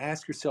powerful to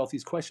ask yourself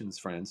these questions,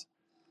 friends.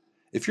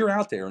 If you're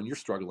out there and you're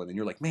struggling and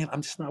you're like, man,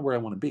 I'm just not where I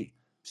want to be,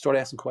 start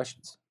asking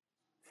questions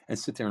and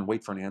sit there and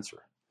wait for an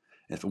answer.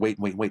 And if wait.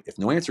 If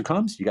no answer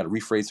comes, you got to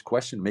rephrase the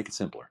question and make it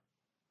simpler.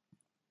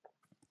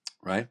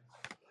 Right?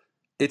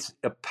 It's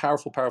a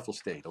powerful, powerful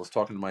state. I was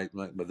talking to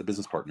the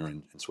business partner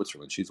in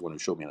Switzerland. She's the one who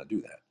showed me how to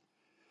do that.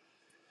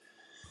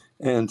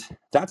 And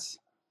that's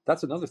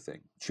another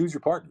thing. Choose your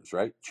partners,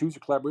 right? Choose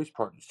your collaboration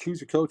partners. Choose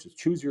your coaches.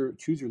 Choose your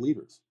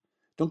leaders.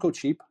 Don't go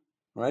cheap,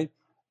 right?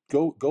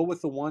 Go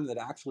with the one that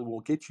actually will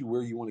get you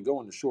where you want to go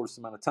in the shortest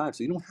amount of time.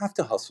 So you don't have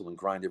to hustle and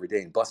grind every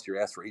day and bust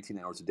your ass for 18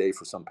 hours a day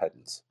for some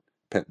pittance.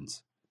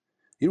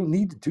 You don't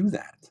need to do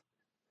that.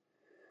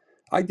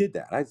 I did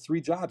that. I had 3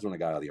 jobs when I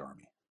got out of the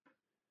Army.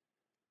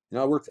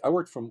 I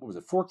worked from,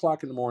 4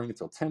 o'clock in the morning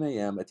until 10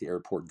 a.m. at the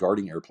airport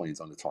guarding airplanes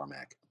on the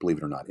tarmac, believe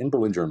it or not, in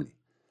Berlin, Germany.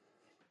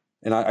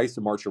 And I used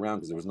to march around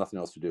because there was nothing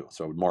else to do.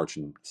 So I would march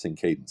and sing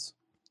cadence.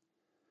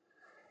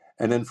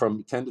 And then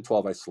from 10 to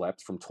 12, I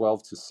slept. From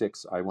 12 to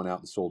 6, I went out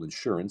and sold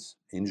insurance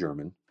in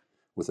German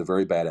with a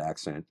very bad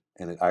accent.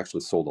 And I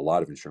actually sold a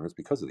lot of insurance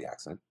because of the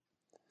accent.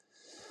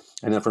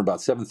 And then from about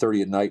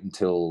 7:30 at night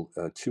until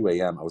 2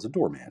 a.m., I was a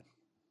doorman.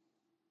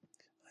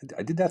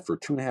 I did that for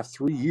 2.5,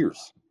 3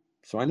 years.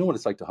 So I know what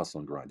it's like to hustle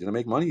and grind. Did I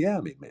make money? Yeah,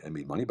 I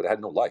made money, but I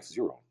had no life,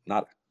 zero,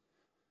 nada.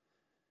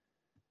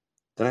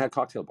 Then I had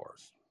cocktail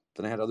bars.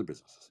 Then I had other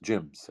businesses,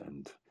 gyms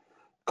and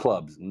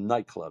clubs, and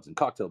nightclubs and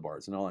cocktail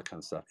bars and all that kind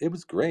of stuff. It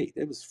was great.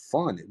 It was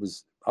fun.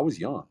 I was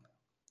young.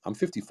 I'm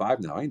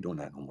 55 now. I ain't doing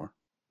that no more.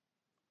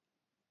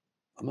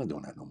 I'm not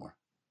doing that no more.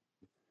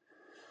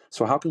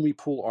 So how can we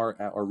pool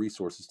our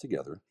resources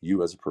together,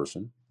 you as a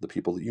person, the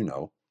people that you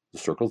know, the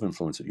circle of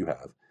influence that you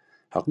have?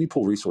 How can you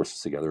pull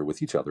resources together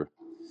with each other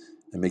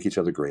and make each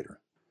other greater?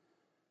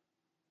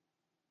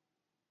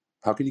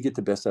 How can you get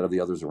the best out of the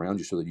others around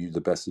you so that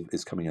the best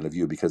is coming out of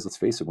you? Because let's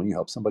face it, when you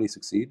help somebody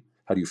succeed,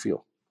 how do you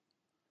feel?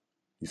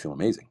 You feel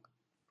amazing,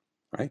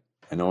 right?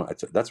 I know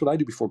that's what I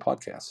do before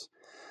podcasts.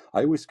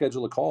 I always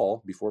schedule a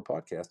call before a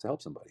podcast to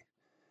help somebody.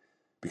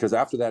 Because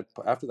after that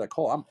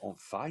call, I'm on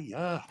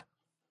fire,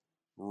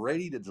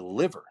 ready to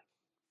deliver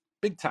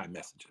big time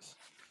messages,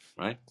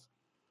 right?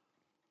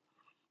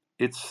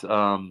 It's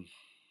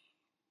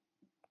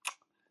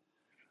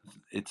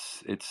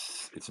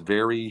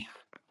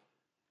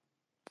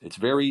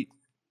very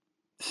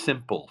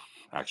simple,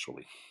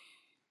 actually,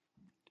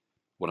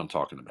 what I'm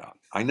talking about.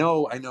 I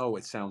know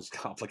it sounds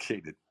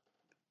complicated,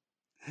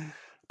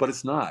 but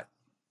it's not.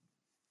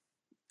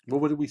 Well,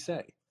 what did we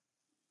say?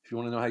 If you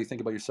want to know how you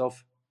think about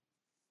yourself,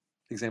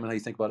 examine how you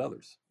think about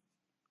others,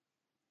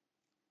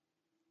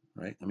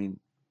 right? I mean,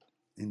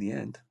 in the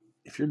end,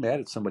 if you're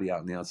mad at somebody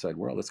out in the outside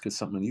world, it's because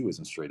something in you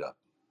isn't straight up.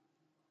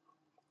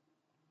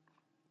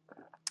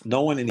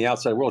 No one in the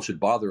outside world should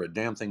bother a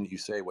damn thing that you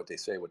say, what they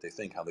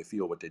think, how they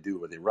feel, what they do,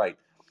 what they write.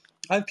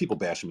 I have people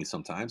bashing me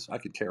sometimes. I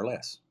could care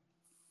less.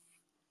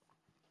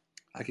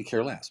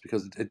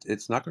 Because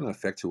it's not going to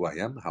affect who I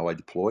am, how I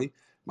deploy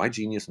my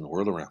genius in the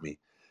world around me,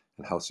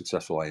 and how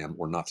successful I am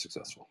or not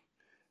successful.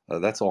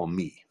 That's all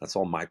me. That's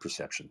all my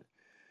perception.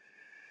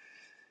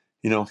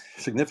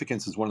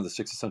 Significance is one of the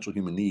 6 essential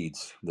human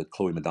needs that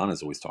Chloe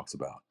Madonnas always talks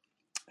about.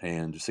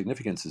 And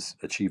significance is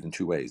achieved in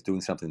 2 ways: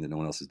 doing something that no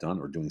one else has done,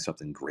 or doing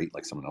something great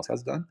like someone else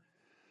has done,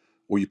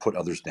 or you put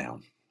others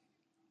down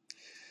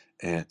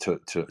and to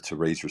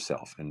raise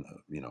yourself. And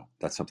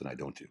that's something I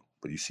don't do.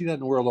 But you see that in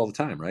the world all the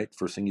time, right?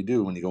 First thing you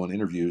do when you go on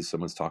interviews,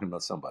 someone's talking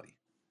about somebody,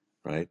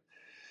 right?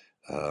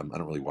 I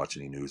don't really watch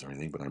any news or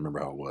anything, but I remember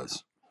how it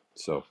was.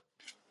 So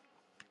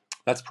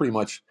that's pretty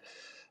much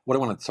what I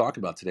want to talk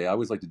about today. I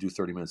always like to do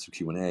 30 minutes of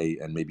Q&A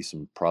and maybe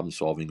some problem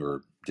solving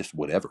or just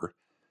whatever,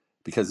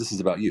 because this is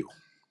about you.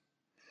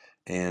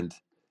 And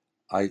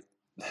I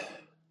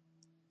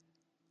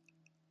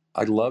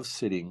love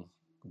sitting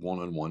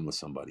one-on-one with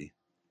somebody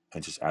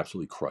and just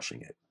absolutely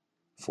crushing it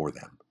for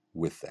them,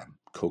 with them,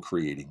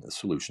 co-creating a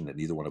solution that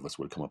neither one of us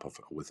would come up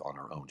with on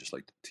our own, just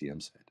like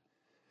TM said.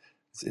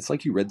 It's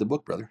like you read the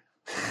book, brother.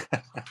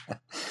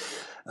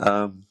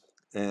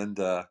 And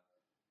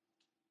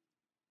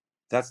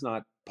that's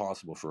not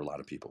possible for a lot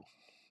of people.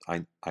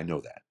 I know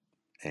that,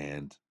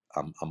 and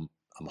I'm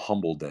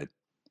humbled that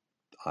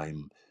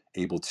I'm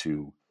able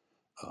to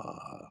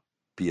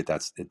be at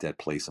that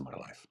place in my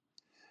life.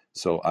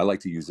 So I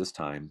like to use this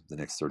time, the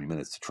next 30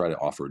 minutes, to try to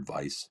offer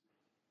advice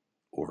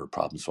or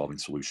problem-solving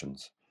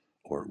solutions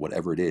or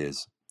whatever it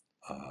is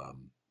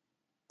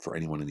for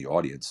anyone in the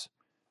audience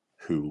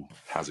who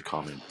has a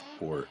comment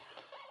or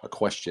a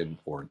question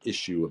or an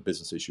issue, a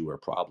business issue or a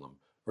problem,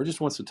 or just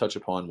wants to touch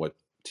upon what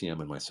TM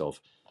and myself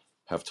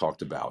have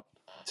talked about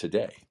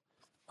today.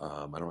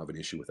 I don't have an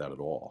issue with that at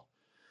all.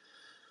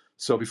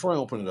 So before I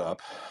open it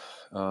up,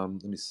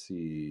 let me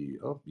see.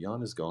 Oh,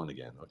 Jan is gone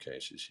again. Okay,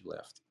 she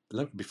left.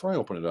 Before I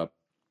open it up,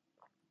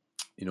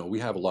 we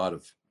have a lot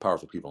of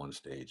powerful people on the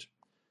stage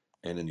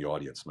and in the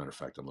audience. Matter of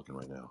fact, I'm looking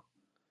right now.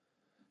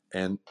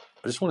 And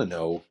I just want to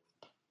know,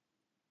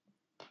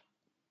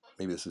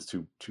 maybe this is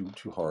too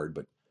hard,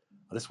 but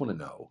I just want to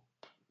know,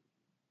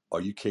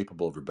 are you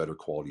capable of a better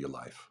quality of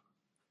life?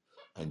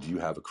 And do you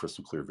have a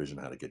crystal clear vision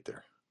how to get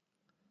there?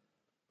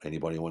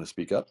 Anybody want to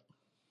speak up?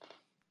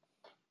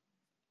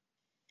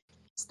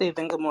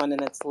 Stephen, good morning.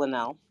 It's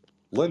Linnell.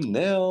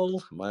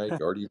 Linnell, my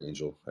guardian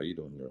angel. How you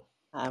doing, girl?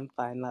 I'm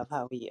fine, love.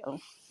 How are you?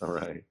 All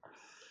right.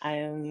 I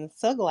am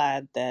so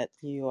glad that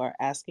you are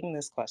asking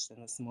this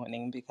question this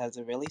morning, because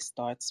it really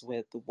starts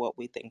with what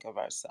we think of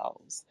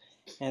ourselves.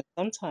 And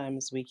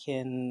sometimes we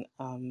can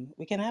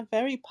have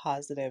very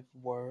positive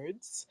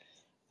words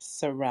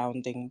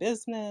surrounding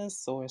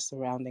business or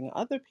surrounding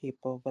other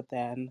people, but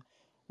then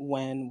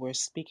when we're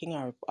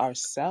speaking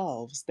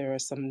ourselves, there are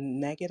some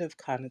negative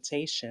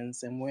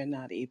connotations and we're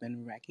not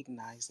even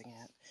recognizing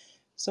it.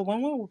 So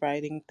when we're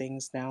writing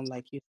things down,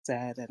 like you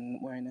said,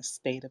 and we're in a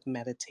state of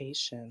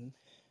meditation,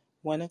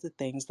 one of the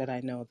things that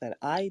I know that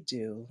I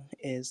do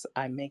is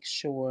I make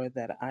sure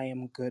that I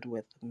am good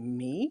with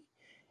me,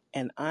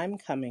 and I'm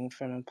coming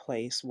from a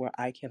place where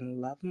I can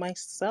love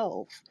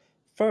myself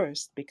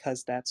first,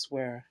 because that's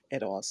where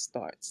it all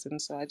starts.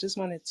 And so I just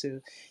wanted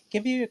to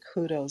give you your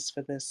kudos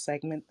for this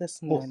segment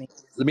this morning.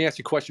 Well, let me ask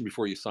you a question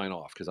before you sign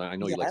off, because I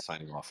know you like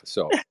signing off.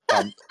 So,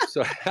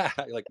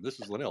 like, this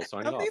is Linnell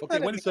signing off. Okay,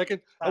 wait a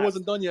second. I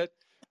wasn't done yet.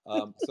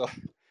 Let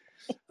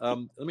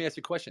me ask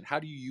you a question. How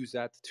do you use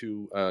that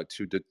to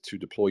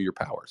deploy your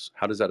powers?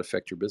 How does that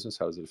affect your business?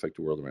 How does it affect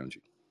the world around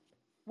you?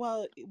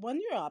 Well,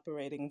 when you're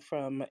operating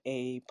from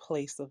a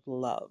place of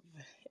love,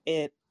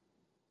 it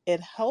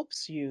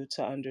helps you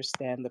to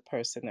understand the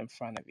person in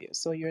front of you.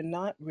 So you're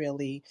not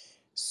really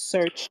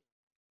searching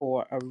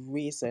for a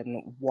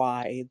reason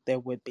why there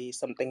would be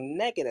something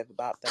negative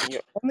about them.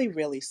 You're only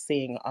really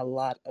seeing a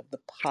lot of the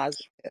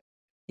positive.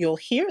 You'll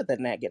hear the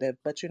negative,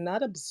 but you're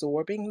not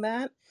absorbing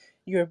that.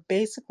 You're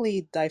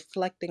basically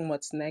deflecting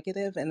what's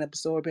negative and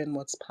absorbing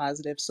what's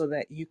positive, so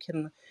that you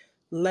can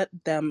let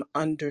them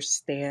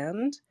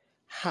understand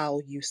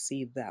how you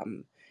see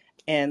them.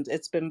 And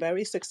it's been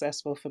very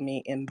successful for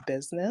me in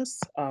business,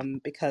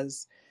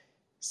 because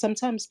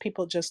sometimes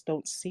people just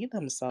don't see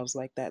themselves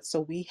like that.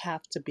 So we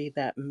have to be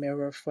that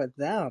mirror for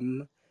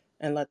them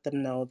and let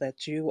them know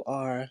that you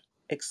are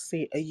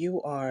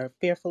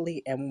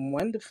fearfully and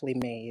wonderfully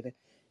made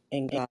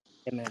in God's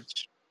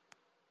image.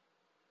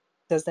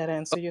 Does that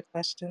answer your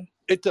question?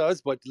 It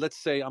does, but let's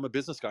say I'm a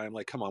business guy. I'm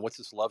like, come on, what's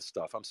this love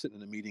stuff? I'm sitting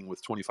in a meeting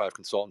with 25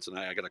 consultants and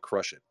I got to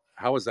crush it.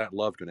 How is that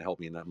love going to help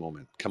me in that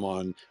moment? Come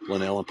on,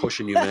 Linnell, I'm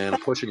pushing you, man. I'm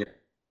pushing you.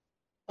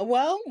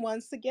 Well,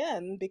 once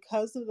again,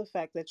 because of the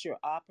fact that you're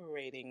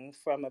operating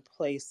from a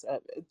place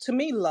of, to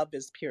me, love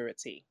is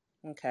purity.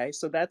 Okay,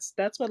 so that's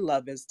what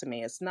love is to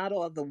me. It's not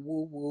all the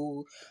woo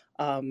woo,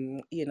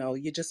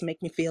 you just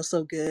make me feel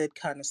so good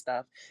kind of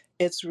stuff.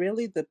 It's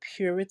really the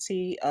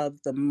purity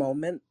of the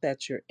moment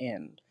that you're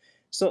in.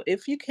 So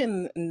if you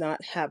can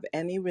not have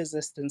any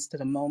resistance to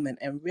the moment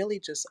and really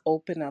just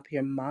open up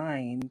your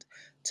mind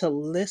to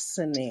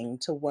listening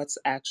to what's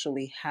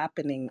actually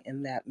happening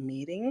in that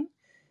meeting,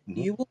 Hmm.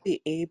 you will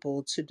be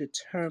able to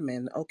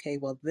determine, okay,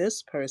 well,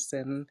 this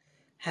person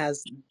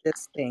has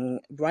this thing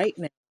right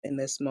now in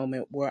this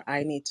moment where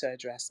I need to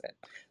address it.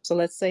 So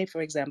let's say,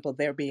 for example,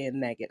 they're being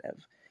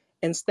negative.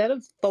 Instead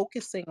of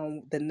focusing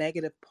on the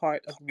negative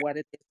part of what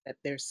it is that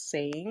they're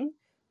saying,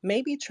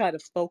 maybe try to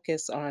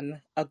focus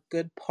on a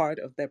good part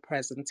of their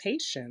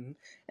presentation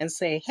and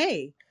say,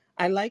 hey,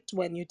 I liked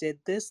when you did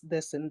this,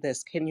 this, and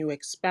this. Can you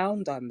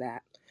expound on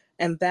that?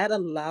 And that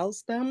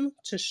allows them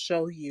to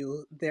show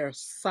you their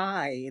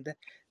side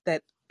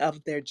that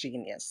of their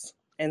genius.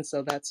 And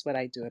so that's what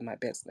I do in my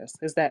business.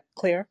 Is that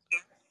clear?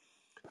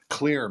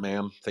 Clear,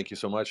 ma'am. Thank you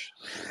so much.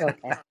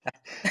 Okay.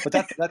 But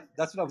that's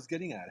what I was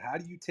getting at. How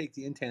do you take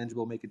the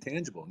intangible, make it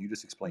tangible? And you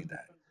just explained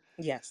that.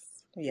 Yes.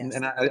 And, Yes.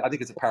 and I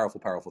think it's a powerful,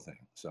 powerful thing.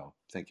 So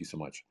thank you so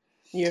much.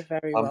 You're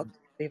very welcome,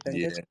 Stephen. Good.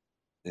 Yeah, Have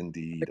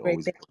indeed. a great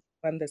Always. day,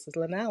 everyone. This is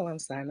Linnell. I'm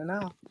signing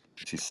off.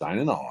 She's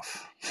signing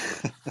off.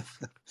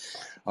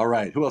 All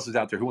right. Who else is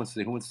out there? Who wants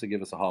to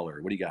give us a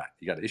holler? What do you got?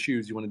 You got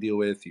issues you want to deal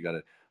with? You got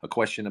a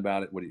question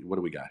about it? What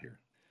do we got here?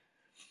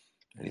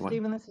 Anyone?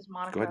 Stephen, this is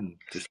Monica. Go ahead and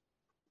just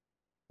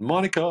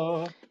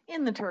Monica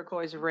in the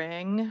turquoise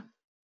ring.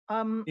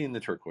 in the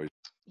turquoise.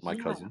 My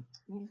cousin.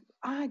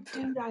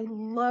 Dude, I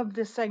love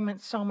this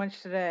segment so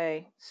much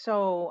today.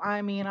 So,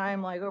 I mean,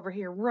 I'm like over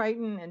here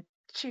writing and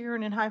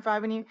cheering and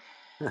high-fiving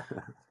you.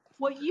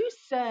 What you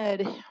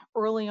said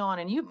early on,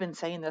 and you've been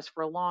saying this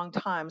for a long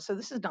time, so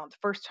this is not the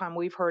first time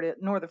we've heard it,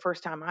 nor the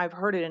first time I've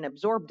heard it and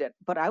absorbed it,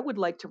 but I would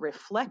like to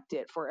reflect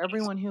it for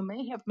everyone who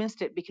may have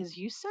missed it because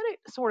you said it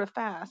sort of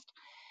fast.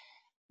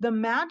 The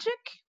magic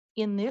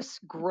in this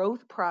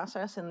growth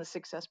process and the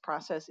success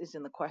process is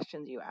in the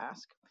questions you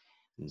ask.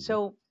 Mhm.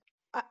 So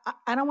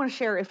I don't want to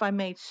share, if I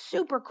may,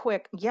 super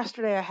quick.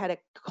 Yesterday, I had a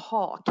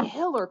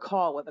killer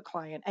call with a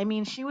client. I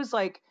mean, she was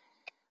like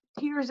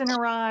tears in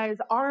her eyes,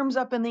 arms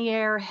up in the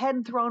air,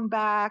 head thrown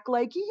back,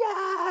 like,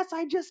 yes,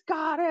 I just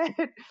got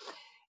it.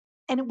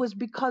 And it was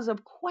because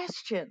of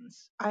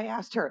questions I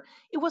asked her.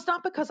 It was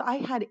not because I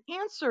had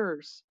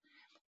answers.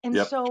 And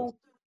Yep. so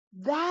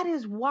that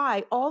is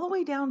why, all the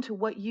way down to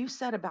what you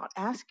said about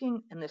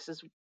asking, and this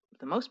is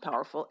the most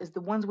powerful, is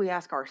the ones we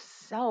ask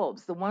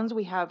ourselves, the ones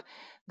we have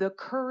the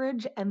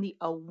courage and the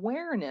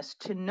awareness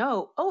to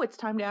know, oh, it's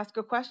time to ask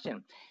a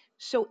question.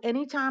 So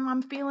anytime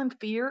I'm feeling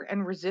fear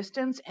and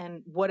resistance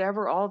and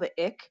whatever, all the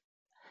ick,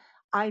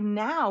 I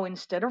now,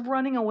 instead of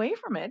running away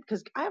from it,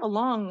 because I have a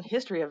long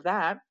history of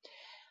that,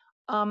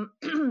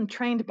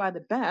 trained by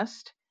the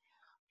best,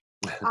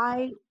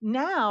 I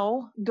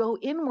now go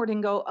inward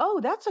and go,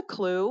 oh, that's a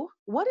clue.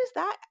 What is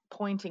that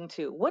pointing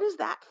to? What does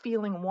that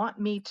feeling want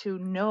me to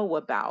know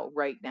about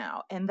right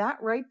now? And that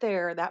right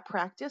there, that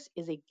practice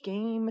is a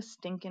game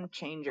stinking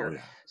changer. Oh,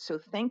 yeah. So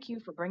thank you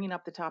for bringing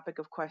up the topic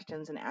of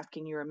questions and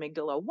asking your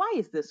amygdala, why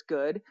is this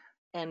good?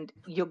 And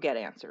you'll get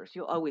answers.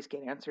 You'll always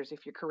get answers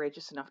if you're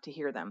courageous enough to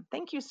hear them.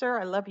 Thank you, sir.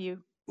 I love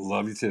you.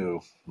 Love you too.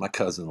 My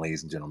cousin,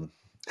 ladies and gentlemen.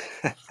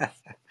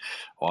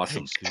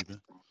 Awesome. Hey,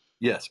 Stephen.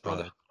 Yes,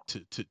 brother.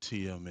 To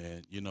Tia,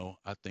 man, you know,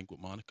 I think what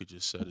Monica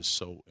just said is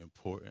so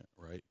important,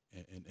 right?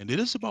 And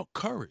it is about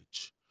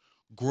courage.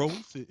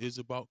 Growth is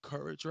about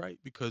courage, right?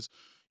 Because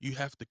you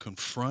have to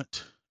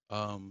confront,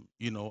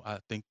 you know, I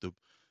think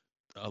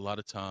a lot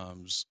of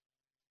times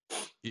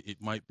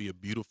it might be a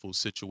beautiful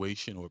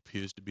situation or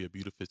appears to be a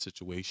beautiful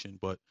situation,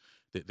 but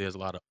there's a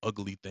lot of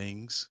ugly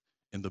things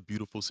in the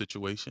beautiful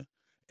situation.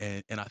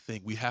 And I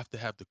think we have to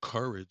have the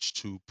courage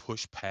to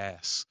push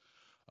past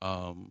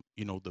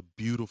you know, the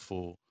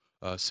beautiful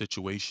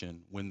situation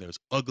when there's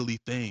ugly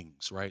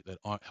things, right, that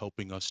aren't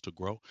helping us to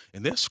grow.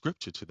 And there's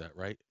scripture to that,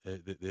 right?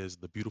 There's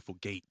the beautiful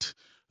gate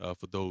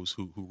for those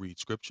who read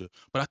scripture.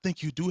 But I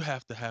think you do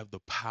have to have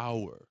the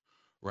power,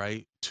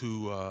 right,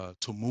 to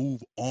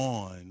move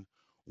on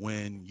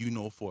when you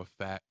know for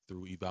a fact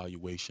through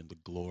evaluation the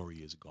glory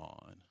is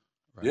gone,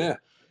 right? Yeah.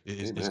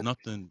 It's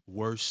nothing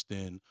worse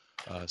than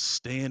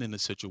staying in a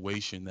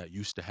situation that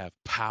used to have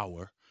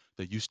power,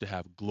 that used to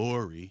have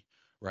glory,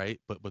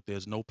 right? But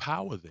there's no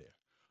power there.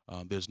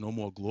 There's no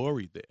more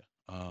glory there.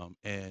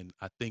 And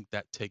I think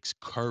that takes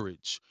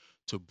courage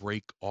to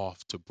break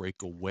off, to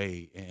break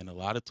away. And a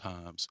lot of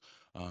times,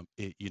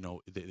 it you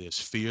know, there's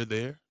fear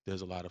there.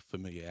 There's a lot of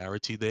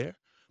familiarity there.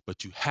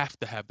 But you have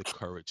to have the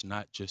courage,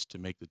 not just to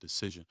make the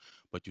decision,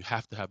 but you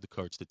have to have the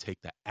courage to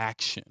take the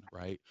action,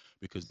 right?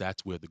 Because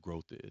that's where the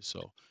growth is.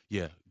 So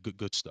yeah,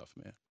 good stuff,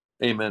 man.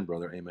 Amen,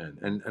 brother. Amen.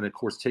 And of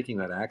course, taking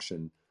that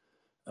action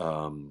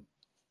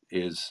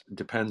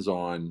depends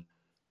on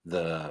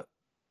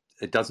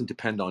it doesn't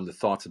depend on the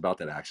thoughts about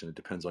that action. It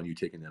depends on you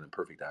taking that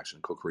imperfect action,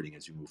 co-creating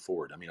as you move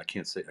forward. I mean, I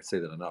say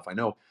that enough. I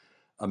know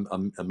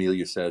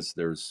Amelia says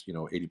there's,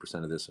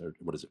 80% of this, or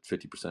what is it?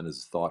 50%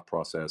 is thought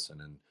process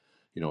and then,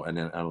 and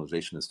then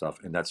analyzation and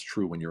stuff. And that's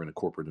true when you're in a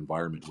corporate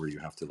environment where you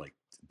have to like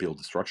build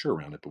the structure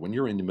around it. But when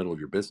you're in the middle of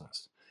your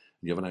business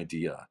and you have an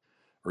idea,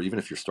 or even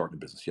if you're starting a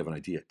business, you have an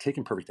idea, take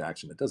imperfect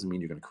action. That doesn't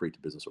mean you're going to create the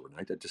business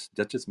overnight.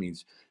 That just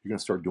means you're going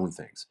to start doing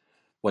things.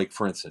 Like,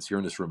 for instance, you're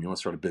in this room, you want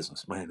to start a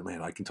business. Man,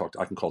 I can call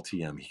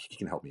TM. He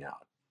can help me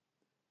out,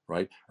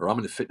 right? Or I'm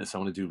into fitness. I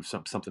want to do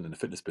something in the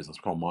fitness business.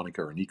 Call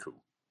Monica or Niku,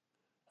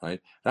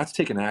 right? That's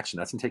taking action.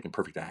 That's taking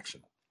perfect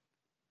action.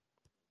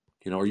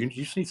 Or you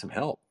just need some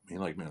help. You're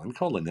like, man, let me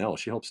call Linnell.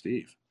 She helps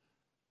Steve.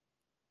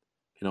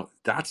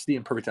 That's the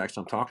imperfect action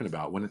I'm talking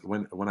about.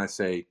 When I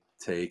say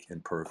take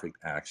imperfect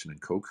action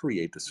and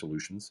co-create the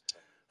solutions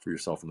for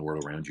yourself and the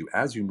world around you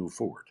as you move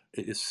forward.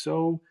 It is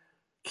so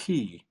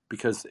key,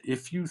 because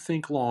if you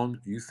think long,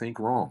 you think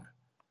wrong.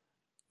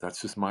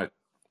 That's just my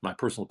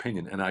personal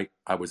opinion. And I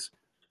was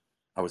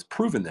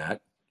proven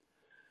that.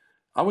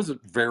 I was a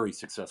very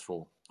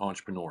successful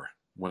entrepreneur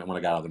when I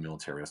got out of the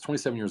military. I was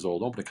 27 years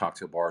old, opened a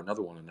cocktail bar,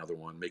 another one,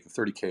 making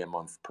 $30K a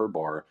month per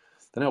bar.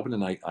 Then I opened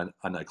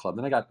a nightclub.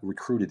 Then I got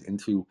recruited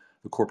into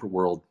the corporate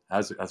world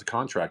as a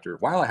contractor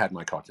while I had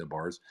my cocktail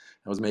bars.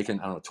 I was making,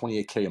 I don't know,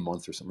 $28K a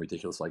month or something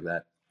ridiculous like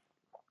that.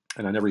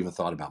 And I never even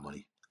thought about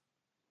money.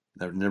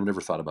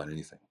 Never thought about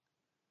anything.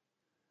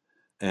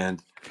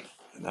 And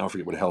now I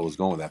forget what the hell I was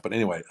going with that. But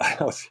anyway,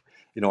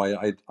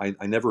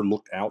 I never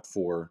looked out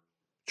for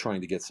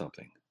trying to get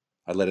something.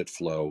 I let it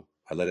flow.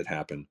 I let it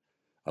happen.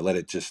 I let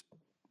it just,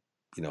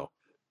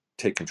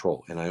 take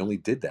control. And I only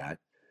did that,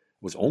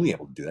 was only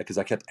able to do that because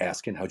I kept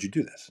asking, how'd you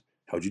do this?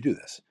 How'd you do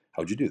this?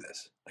 How'd you do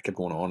this? I kept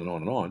going on and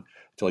on and on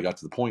until I got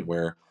to the point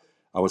where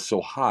I was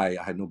so high,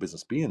 I had no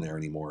business being there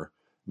anymore,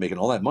 making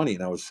all that money.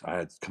 And I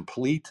had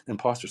complete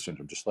imposter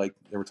syndrome, just like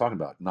they were talking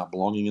about, not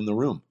belonging in the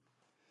room.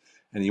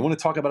 And you want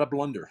to talk about a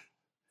blunder.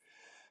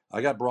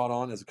 I got brought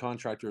on as a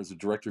contractor, as a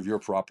director of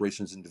Europe for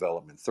operations and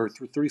development,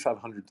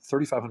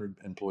 3,500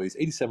 employees,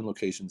 87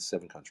 locations,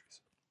 7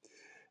 countries.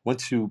 Went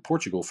to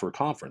Portugal for a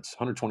conference,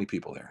 120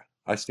 people there.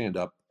 I stand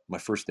up, my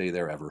first day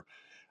there ever.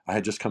 I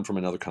had just come from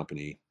another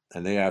company,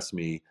 and they asked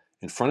me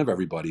in front of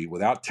everybody,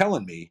 without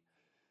telling me,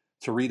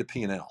 to read a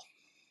P&L.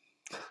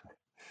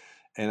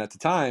 And at the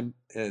time,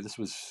 this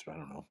was,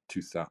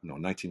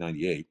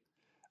 1998.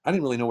 I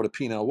didn't really know what a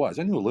P&L was.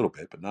 I knew a little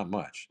bit, but not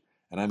much.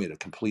 And I made a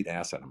complete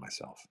ass out of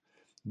myself.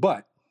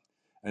 But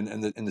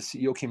And the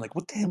CEO came like,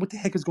 what the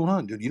heck is going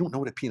on, dude? You don't know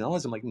what a P&L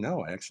is? I'm like,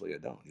 no, I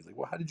don't. He's like,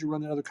 well, how did you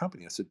run that other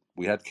company? I said,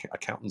 we had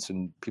accountants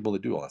and people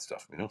that do all that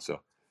stuff,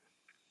 So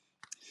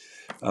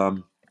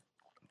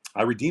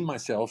I redeemed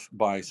myself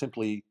by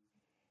simply,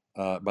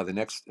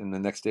 the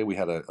next day we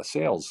had a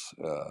sales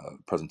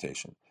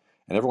presentation,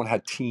 and everyone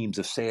had teams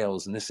of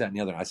sales and this, that, and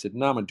the other. I said,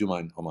 no, I'm going to do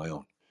mine on my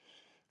own,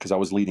 because I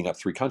was leading up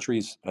 3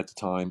 countries at the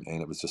time,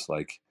 and it was just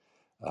like,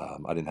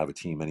 I didn't have a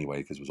team anyway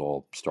because it was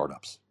all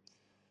startups.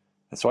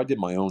 And so I did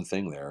my own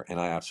thing there, and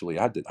I had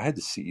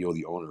the CEO,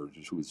 the owner,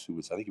 who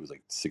was I think he was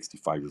like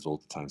 65 years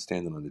old at the time,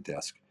 standing on the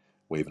desk,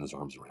 waving his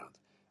arms around,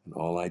 and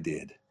all I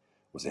did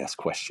was ask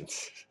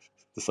questions,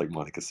 just like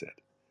Monica said.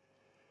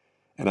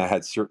 And I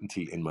had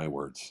certainty in my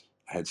words.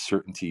 I had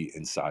certainty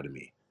inside of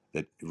me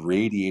that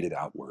radiated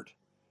outward,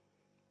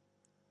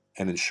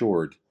 and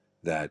ensured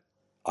that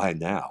I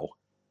now,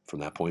 from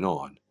that point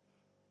on,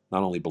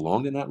 not only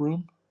belonged in that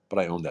room, but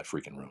I owned that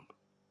freaking room.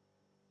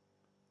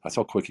 That's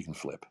how quick you can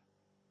flip.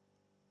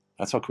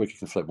 That's how quick you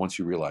can flip once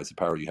you realize the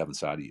power you have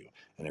inside of you.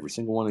 And every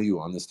single one of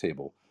you on this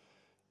table,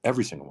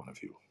 every single one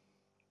of you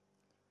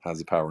has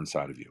the power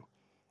inside of you.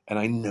 And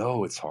I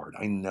know it's hard.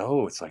 I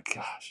know it's like,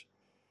 gosh,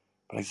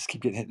 but I just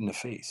keep getting hit in the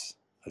face.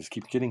 I just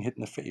keep getting hit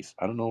in the face.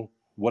 I don't know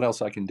what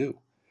else I can do.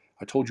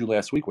 I told you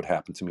last week what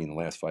happened to me in the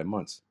last 5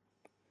 months.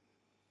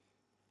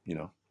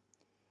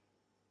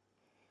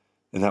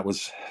 And that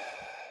was,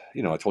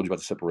 I told you about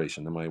the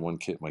separation. Then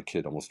my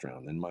kid almost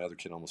drowned. Then my other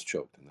kid almost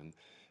choked. And then,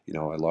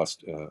 I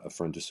lost a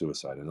friend to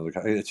suicide. Another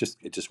guy. It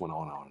just went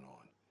on and on and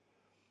on.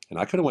 And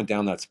I could have went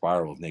down that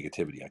spiral of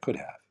negativity. I could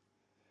have.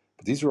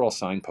 But these are all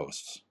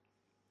signposts.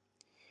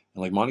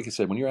 And like Monica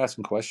said, when you're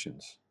asking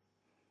questions,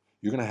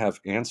 you're going to have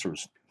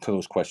answers to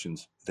those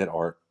questions that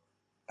are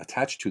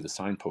attached to the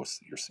signposts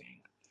that you're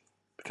seeing,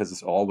 because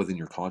it's all within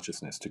your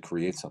consciousness to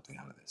create something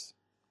out of this.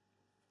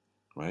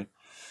 Right?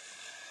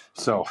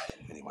 So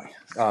anyway,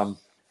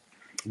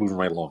 moving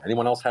right along.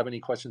 Anyone else have any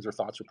questions or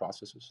thoughts or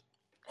processes?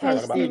 Hi,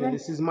 Stephen.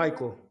 This is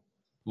Michael.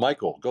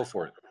 Michael, go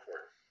for it.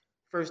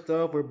 First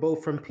off, we're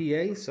both from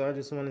PA, so I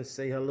just want to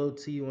say hello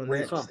to you on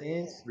Where that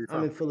stance.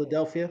 I'm in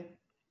Philadelphia.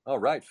 All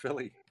right,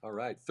 Philly. All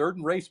right, 3rd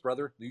and Race,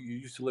 brother. You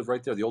used to live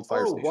right there, the old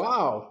fire station. Oh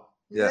wow!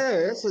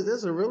 Yeah,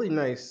 that's a really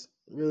nice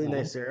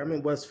area. I'm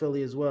in West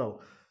Philly as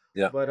well.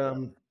 Yeah. But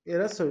yeah,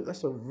 that's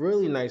a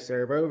really nice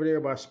area right over there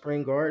by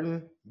Spring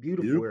Garden.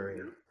 Beautiful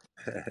area.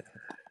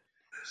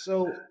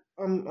 So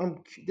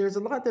there's a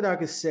lot that I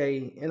could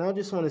say, and I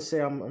just want to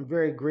say I'm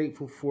very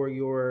grateful for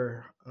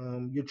your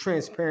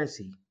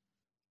transparency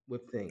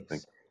with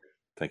things.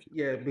 Thank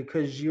you. Yeah,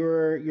 because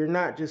you're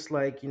not just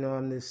like,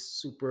 I'm this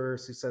super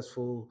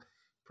successful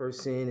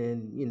person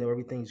and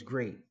everything's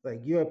great.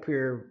 Like, you're up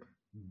here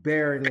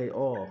bearing it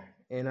all,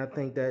 and I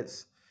think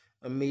that's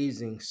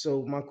amazing.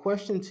 So my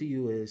question to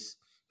you is,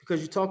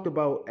 because you talked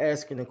about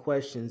asking the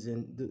questions,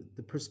 and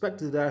the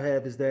perspective that I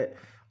have is that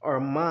our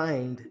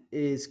mind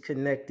is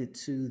connected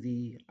to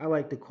the, I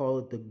like to call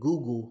it the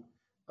Google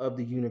of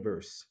the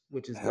universe,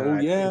 which is Hell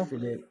God, yeah.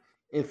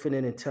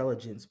 infinite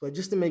intelligence. But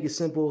just to make it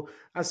simple,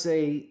 I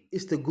say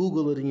it's the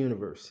Google of the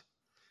universe.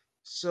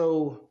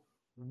 So,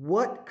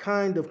 what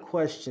kind of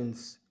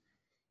questions?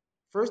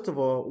 First of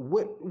all,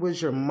 what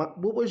was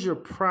your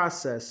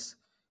process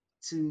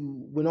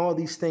to when all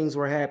these things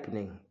were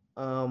happening?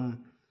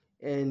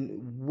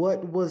 And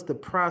what was the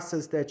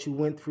process that you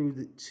went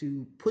through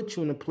to put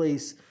you in a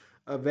place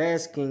of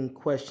asking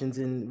questions?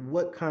 And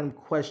what kind of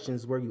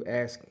questions were you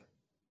asking?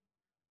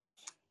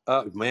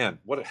 Man,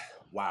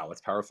 wow,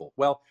 that's powerful.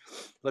 Well,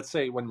 let's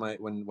say when my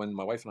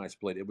wife and I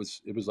split, it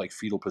was like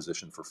fetal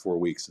position for 4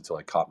 weeks until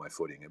I caught my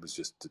footing. It was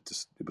just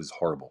it was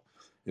horrible.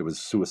 It was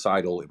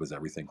suicidal. It was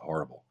everything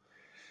horrible.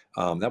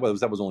 That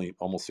was only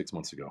almost 6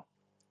 months ago.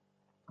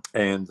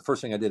 And the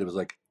first thing I did was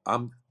like,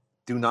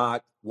 do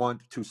not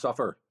want to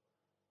suffer.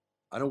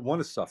 I don't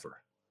want to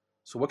suffer.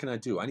 So what can I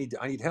do? I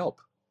need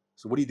help.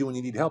 So what do you do when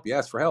you need help? You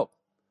ask for help.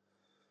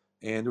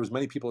 And there was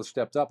many people that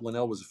stepped up.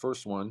 Linnell was the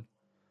first one.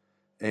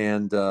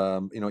 And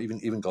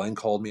even Glenn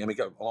called me. I mean,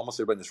 almost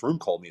everybody in this room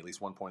called me at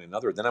least one point or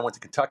another. Then I went to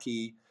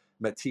Kentucky,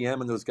 met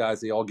TM and those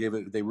guys. They all gave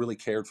it. They really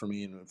cared for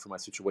me and for my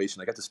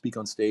situation. I got to speak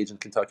on stage in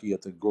Kentucky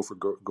at the Grow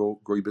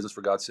Your Business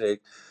for God's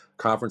Sake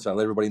conference. I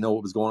let everybody know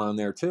what was going on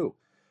there too.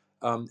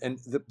 And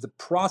the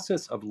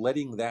process of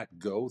letting that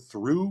go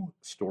through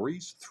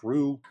stories,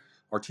 through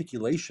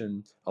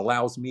articulation,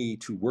 allows me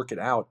to work it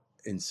out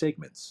in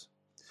segments.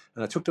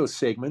 And I took those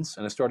segments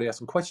and I started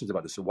asking questions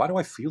about this. So why do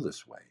I feel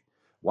this way?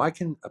 Why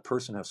can a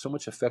person have so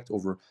much effect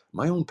over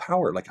my own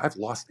power? Like I've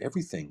lost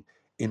everything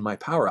in my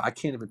power. I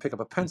can't even pick up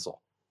a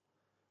pencil.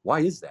 Why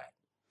is that?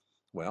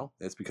 Well,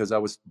 it's because I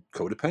was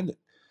codependent.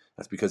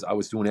 That's because I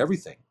was doing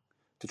everything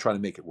to try to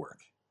make it work.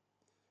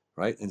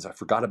 Right? And so I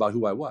forgot about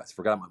who I was,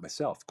 forgot about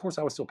myself. Of course,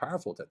 I was still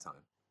powerful at that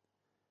time.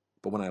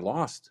 But when I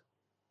lost,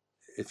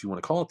 if you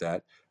want to call it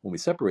that, when we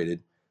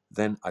separated,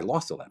 then I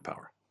lost all that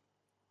power.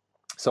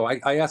 So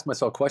I asked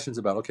myself questions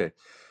about, okay,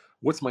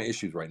 what's my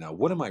issues right now?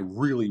 What am I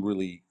really,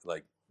 really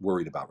like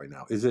worried about right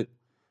now? Is it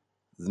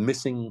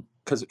missing?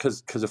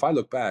 Because if I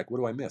look back, what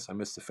do I miss? I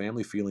miss the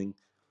family feeling.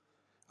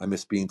 I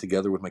miss being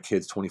together with my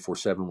kids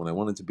 24/7 when I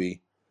wanted to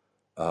be,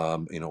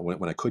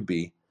 when I could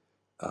be.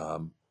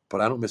 But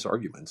I don't miss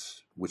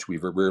arguments, which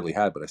we've rarely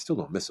had, but I still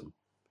don't miss them.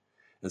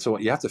 And so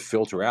you have to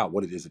filter out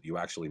what it is that you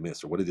actually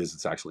miss or what it is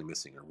that's actually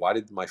missing. Or why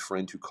did my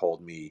friend who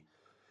called me,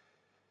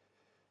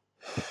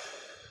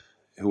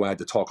 who I had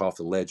to talk off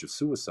the ledge of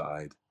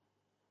suicide,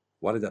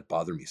 why did that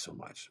bother me so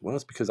much? Well,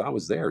 it's because I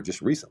was there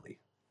just recently,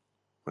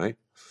 right?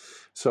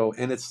 So,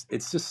 and it's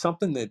just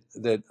something that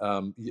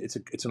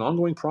it's an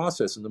ongoing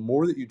process. And the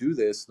more that you do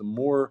this, the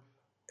more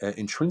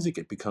intrinsic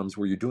it becomes,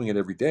 where you're doing it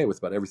every day with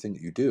about everything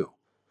that you do.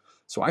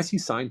 So I see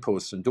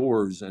signposts and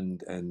doors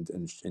and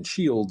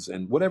shields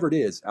and whatever it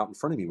is out in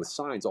front of me with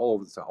signs all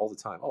the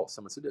time. Oh,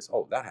 someone said this.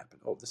 Oh, that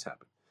happened. Oh, this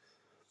happened.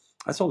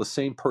 I saw the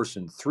same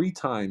person 3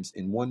 times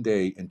in one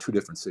day in 2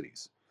 different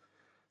cities.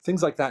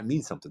 Things like that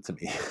mean something to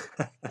me,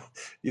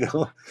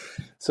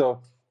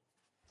 So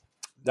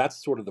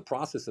that's sort of the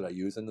process that I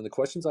use. And then the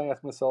questions I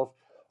ask myself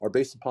are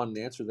based upon an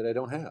answer that I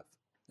don't have.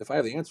 If I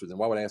have the answer, then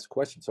why would I ask a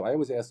question? So I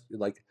always ask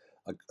like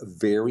a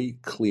very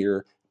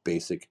clear,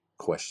 basic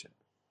question.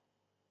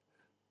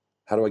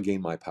 How do I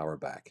gain my power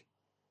back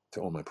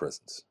to own my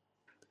presence?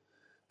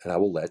 And I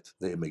will let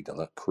the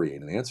amygdala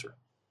create an answer.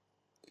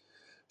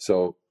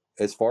 So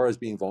as far as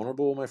being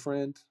vulnerable, my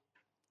friend,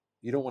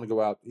 you don't want to go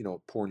out,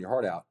 pouring your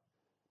heart out.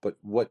 But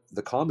what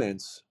the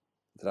comments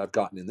that I've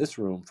gotten in this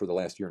room for the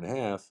last year and a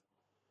half,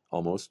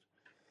 almost,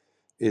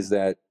 is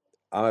that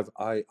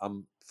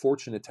I'm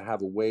fortunate to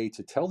have a way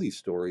to tell these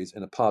stories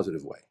in a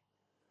positive way.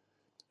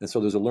 And so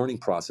there's a learning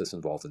process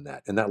involved in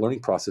that. And that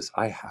learning process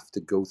I have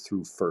to go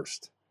through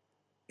first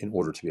in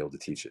order to be able to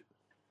teach it.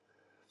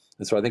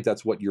 And so I think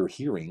that's what you're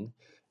hearing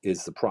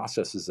is the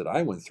processes that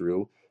I went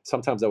through.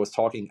 Sometimes I was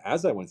talking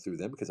as I went through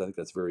them because I think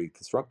that's very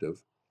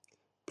constructive,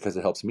 because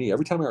it helps me.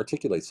 Every time I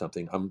articulate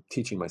something, I'm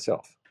teaching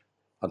myself.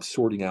 I'm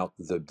sorting out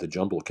the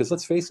jumble. Because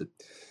let's face it,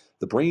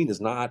 the brain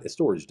is not a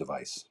storage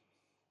device,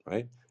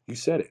 right? You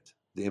said it.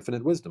 The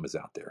infinite wisdom is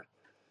out there.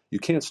 You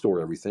can't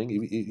store everything.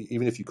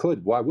 Even if you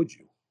could, why would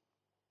you,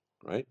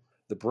 right?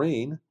 The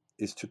brain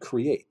is to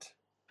create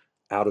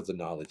out of the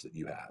knowledge that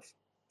you have.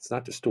 It's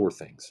not to store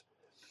things.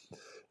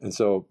 And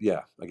so,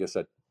 yeah, I guess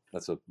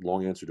that's a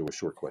long answer to a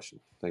short question.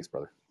 Thanks,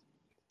 brother.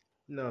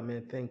 No,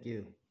 man, thank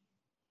you.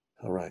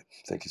 All right.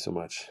 Thank you so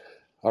much.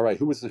 All right.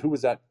 Who was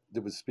that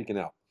was speaking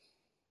out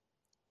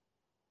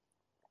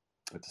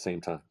at the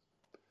same time?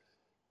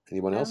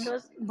 Anyone else?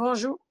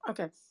 Bonjour.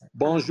 Okay.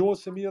 Bonjour,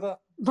 Samira.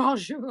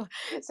 Bonjour.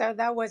 So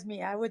that was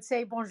me. I would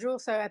say bonjour,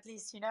 so at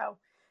least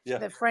Yeah.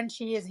 the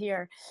Frenchie is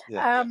here.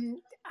 Yeah.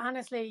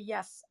 Honestly,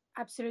 yes,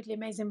 absolutely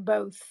amazing,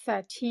 both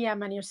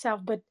TM and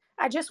yourself. But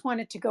I just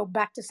wanted to go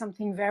back to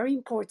something very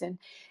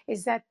important,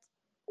 is that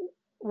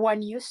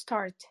when you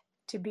start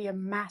to be a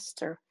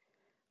master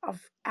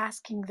of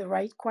asking the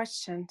right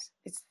questions,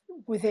 it's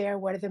there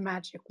where the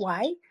magic.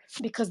 Why?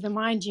 Because the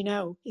mind,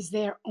 is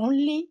there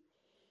only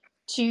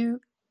to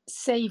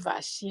save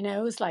us.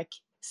 It's like,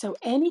 so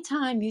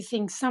anytime you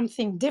think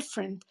something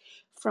different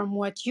from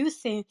what you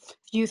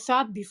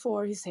thought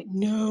before, you say,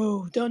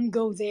 no, don't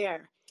go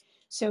there.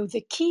 So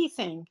the key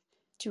thing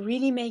to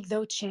really make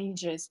those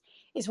changes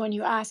is when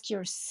you ask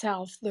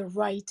yourself the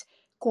right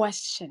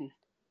question.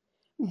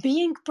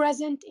 Being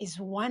present is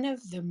one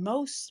of the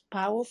most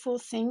powerful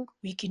things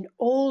we can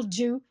all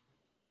do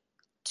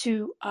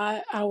to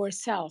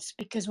ourselves,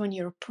 because when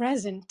you're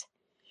present,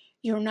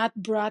 you're not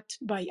brought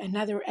by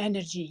another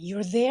energy.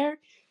 You're there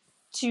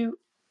to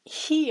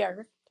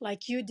hear,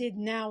 like you did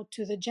now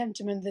to the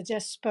gentleman that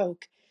just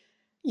spoke.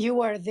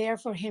 You are there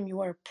for him.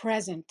 You are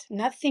present,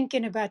 not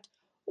thinking about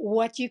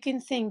what you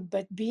can think,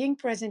 but being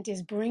present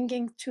is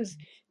bringing to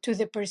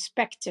the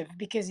perspective,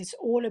 because it's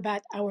all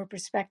about our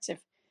perspective.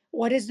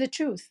 What is the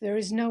truth? There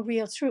is no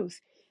real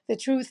truth. The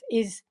truth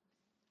is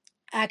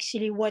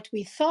actually what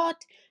we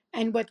thought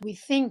and what we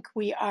think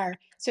we are.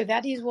 So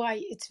that is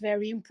why it's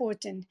very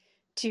important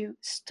to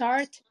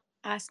start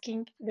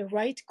asking the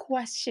right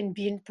question,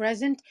 being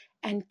present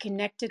and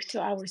connected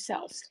to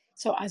ourselves.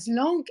 So as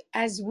long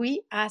as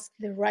we ask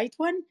the right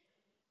one,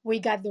 we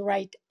got the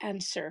right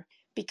answer.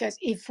 Because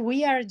if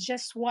we are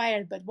just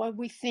wired but what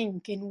we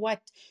think and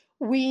what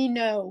we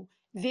know,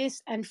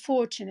 this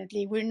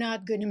unfortunately we're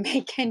not going to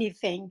make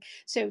anything.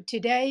 So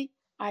today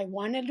I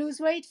want to lose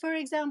weight, for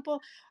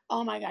example.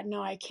 Oh my God,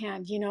 no, I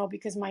can't,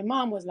 because my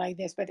mom was like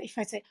this. But if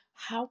I say,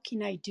 how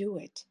can I do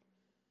it?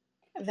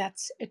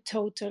 That's a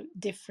total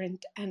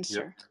different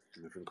answer.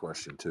 Yep. Different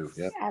question too.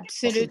 Yep.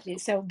 Absolutely. Awesome.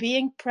 So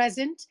being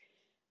present,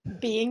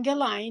 being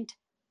aligned,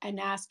 and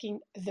asking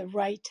the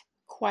right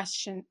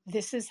question.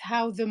 This is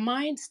how the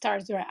mind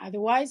starts.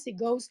 Otherwise, it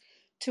goes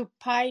to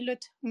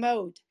pilot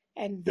mode,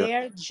 and Yep.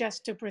 they're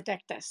just to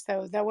protect us.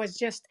 So that was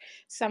just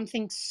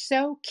something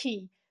so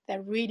key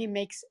that really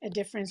makes a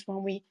difference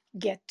when we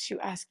get to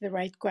ask the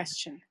right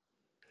question.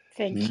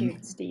 Thank you,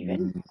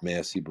 Stephen.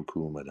 Merci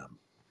beaucoup, madame.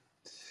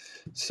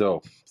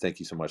 So thank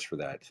you so much for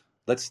that.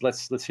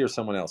 Let's hear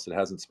someone else that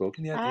hasn't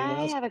spoken yet. Anyone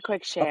I else? have a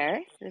quick Oh,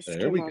 share. This is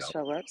there Kim we Walsh go.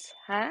 Phillips.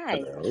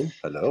 Hi.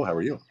 Hello. How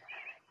are you?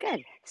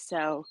 Good.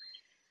 So,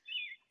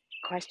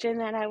 question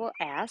that I will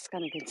ask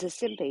on a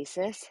consistent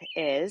basis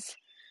is,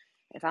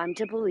 if I'm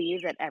to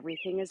believe that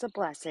everything is a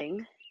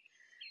blessing,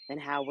 then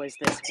how was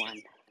this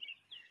one?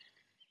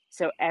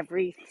 So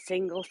every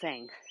single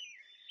thing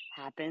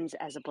happens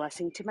as a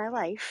blessing to my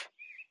life,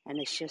 and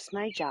it's just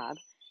my job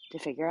to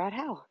figure out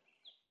how.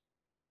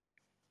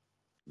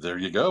 There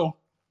you go.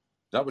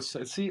 That was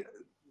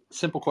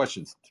simple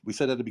questions. We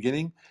said at the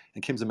beginning,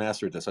 and Kim's a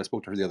master at this. I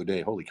spoke to her the other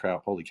day. Holy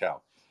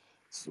cow!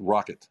 It's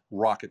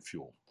rocket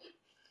fuel.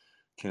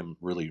 Kim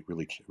really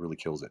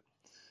kills it.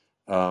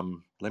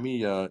 Let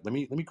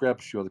me grab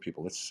a few other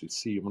people. Let's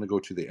see. I'm going to go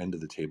to the end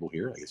of the table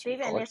here. I guess you Stephen,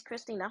 can call it. it's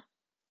Christina.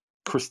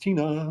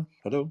 Christina,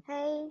 hello.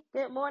 Hey,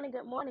 good morning.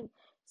 Good morning.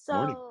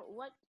 Morning. So,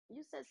 what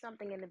you said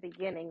something in the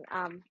beginning.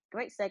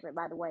 Great segment,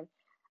 by the way.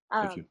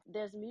 Thank you.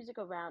 There's music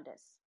around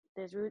us.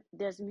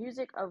 There's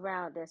music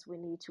around us. We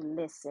need to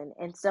listen.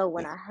 And so,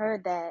 when Yeah. I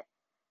heard that,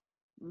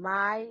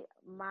 my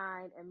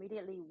mind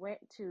immediately went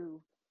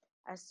to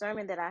a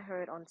sermon that I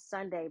heard on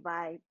Sunday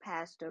by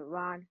Pastor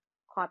Ron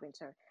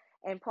Carpenter,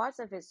 and parts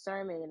of his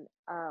sermon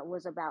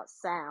was about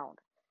sound.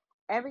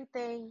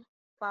 Everything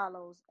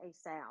follows a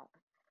sound.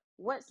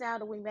 What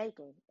sound are we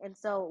making? And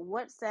so,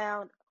 what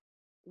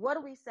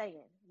are we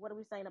saying? What are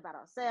we saying about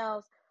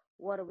ourselves?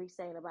 What are we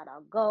saying about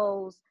our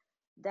goals?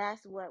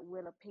 That's what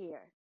will appear.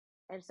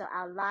 And so,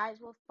 our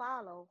lives will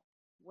follow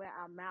where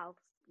our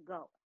mouths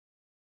go.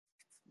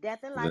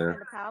 Death and life are in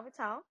the power of a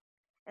tongue.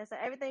 And so,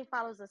 everything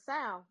follows the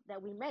sound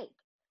that we make.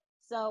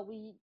 So,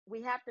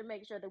 we have to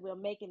make sure that we're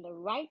making the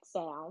right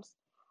sounds.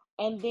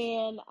 And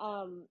then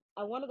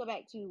I want to go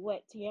back to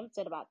what Tim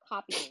said about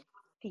copying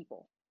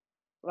people,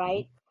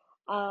 right?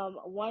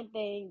 One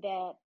thing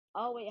that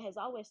has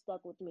always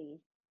stuck with me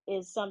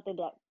is something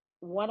that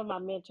one of my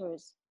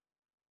mentors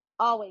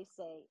always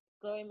say,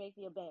 Gloria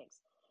Mayfield Banks.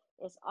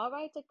 It's all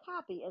right to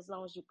copy as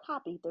long as you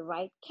copy the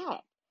right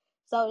cat.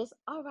 So it's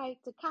all right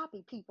to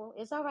copy people.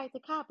 It's all right to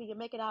copy and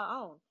make it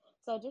our own.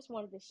 So I just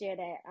wanted to share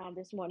that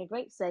this morning.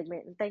 Great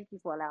segment, and thank you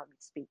for allowing me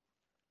to speak.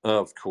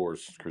 Of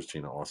course,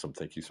 Christina. Awesome.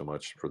 Thank you so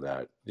much for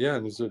that. Yeah,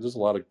 and there's a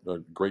lot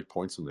of great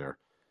points in there.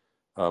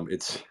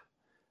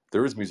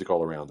 There is music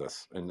all around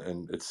us,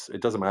 and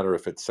it doesn't matter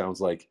if it sounds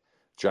like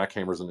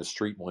jackhammers in the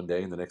street one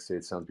day and the next day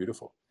it sounds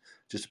beautiful.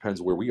 It just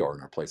depends where we are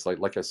in our place.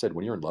 Like I said,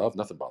 when you're in love,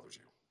 nothing bothers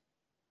you.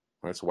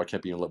 Right? So why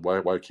can't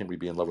we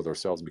be in love with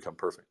ourselves and become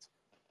perfect?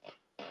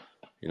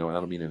 And I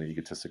don't mean in an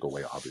egotistical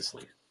way,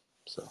 obviously.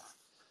 So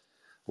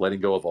letting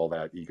go of all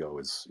that ego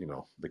is,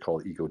 they call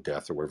it ego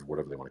death or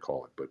whatever they want to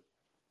call it. But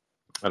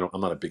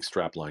I'm not a big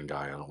strapline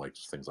guy. I don't like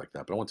things like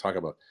that. But I want to talk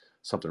about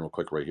something real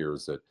quick right here,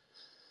 is that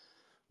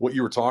what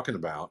you were talking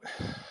about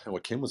and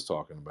what Kim was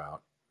talking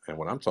about and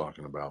what I'm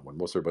talking about, when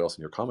most everybody else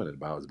in here commented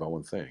about, is about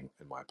one thing,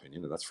 in my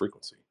opinion, and that's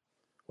frequency.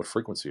 What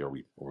frequency are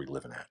we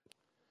living at?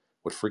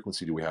 What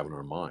frequency do we have in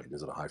our mind?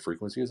 Is it a high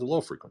frequency? Is it a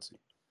low frequency?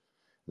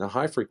 Now,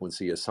 high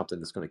frequency is something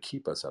that's going to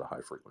keep us at a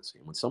high frequency.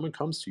 And when someone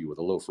comes to you with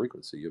a low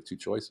frequency, you have two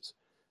choices: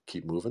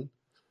 keep moving,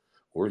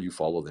 or you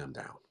follow them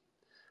down.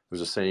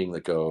 There's a saying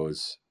that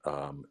goes,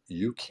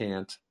 you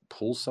can't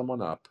pull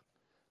someone up,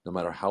 no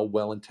matter how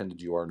well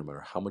intended you are, no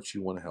matter how much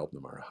you want to help,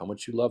 no matter how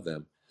much you love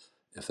them,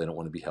 if they don't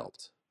want to be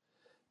helped.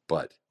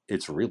 But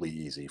it's really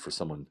easy for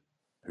someone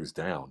who's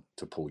down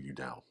to pull you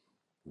down.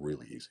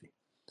 Really easy.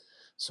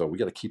 So we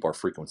got to keep our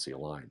frequency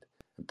aligned.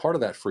 And part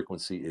of that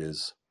frequency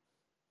is,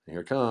 and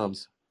here it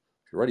comes,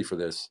 if you're ready for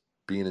this,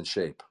 being in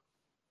shape.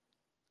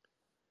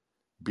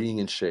 Being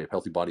in shape,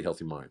 healthy body,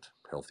 healthy mind,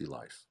 healthy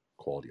life,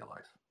 quality of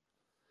life.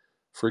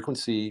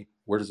 Frequency,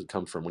 where does it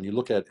come from? When you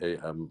look at a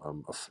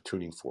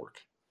tuning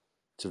fork,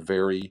 it's a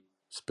very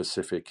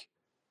specific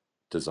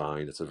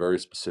design. It's a very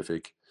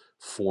specific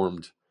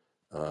formed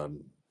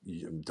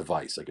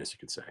device, I guess you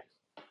could say.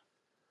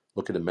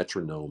 Look at a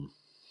metronome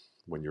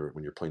when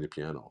you're playing the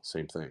piano.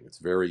 Same thing. It's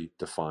very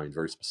defined,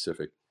 very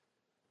specific,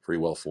 very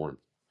well formed.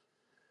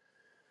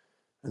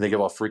 And they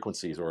give off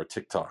frequencies, or a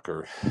tick-tock,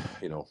 or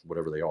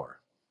whatever they are.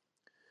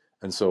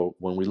 And so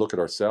when we look at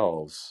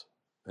ourselves,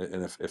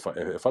 and if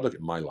I look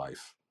at my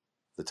life,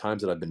 the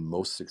times that I've been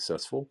most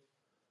successful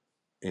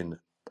in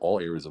all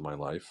areas of my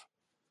life,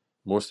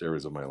 most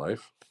areas of my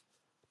life,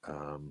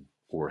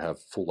 or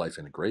have full life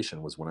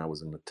integration, was when I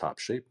was in the top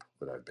shape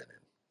that I've been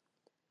in.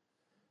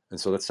 And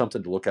so that's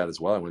something to look at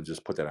as well. I want to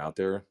just put that out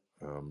there.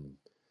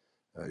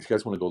 If you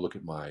guys want to go look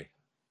at my,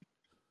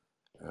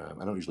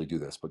 I don't usually do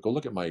this, but go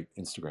look at my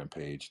Instagram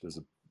page. There's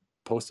a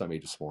post I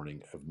made this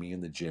morning of me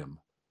in the gym.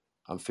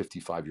 I'm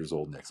 55 years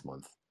old next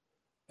month.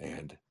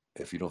 And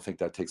if you don't think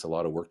that takes a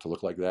lot of work to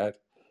look like that,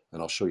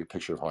 then I'll show you a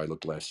picture of how I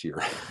looked last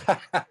year.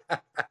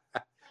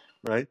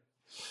 Right?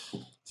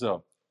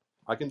 So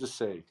I can just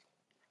say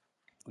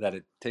that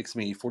it takes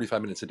me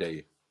 45 minutes a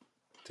day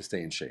to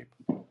stay in shape.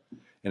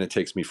 And it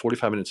takes me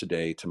 45 minutes a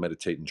day to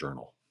meditate and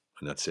journal.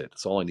 And that's it.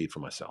 That's all I need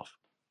for myself.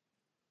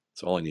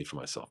 That's all I need for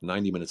myself.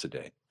 90 minutes a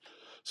day.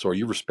 So are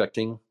you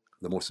respecting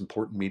the most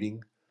important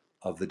meeting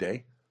of the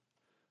day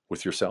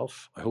with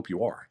yourself? I hope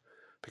you are,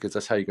 because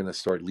that's how you're going to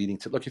start leading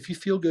to, look, if you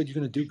feel good, you're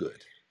going to do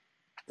good.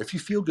 If you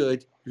feel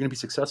good, you're going to be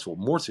successful,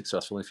 more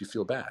successful than if you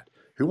feel bad.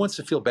 Who wants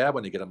to feel bad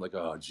when they get up, like,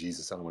 oh,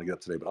 Jesus, I don't want to get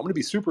up today, but I'm going to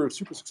be super,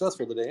 super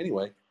successful today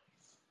anyway?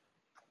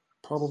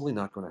 Probably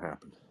not going to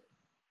happen.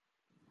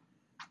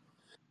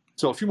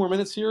 So a few more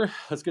minutes here.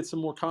 Let's get some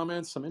more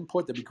comments, some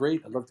input. That'd be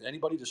great. I'd love to,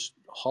 anybody just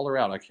holler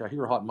out. I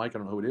hear a hot mic. I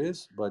don't know who it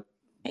is, but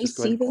Hey, just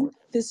go ahead. Stephen,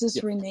 this is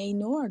Yeah. Renee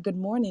Noor. Good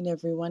morning,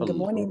 everyone. Good Hello,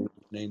 morning.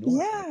 Renee Noor.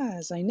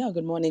 Yes, I know.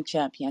 Good morning,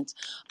 champions.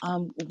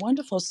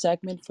 Wonderful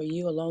segment for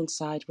you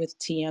alongside with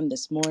TM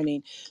this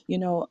morning. You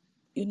know,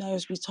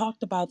 as we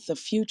talked about, the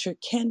future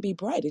can be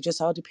bright. It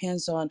just all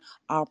depends on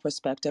our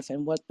perspective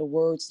and what the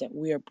words that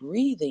we are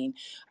breathing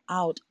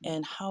out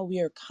and how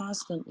we are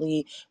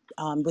constantly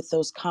with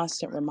those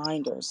constant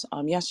reminders.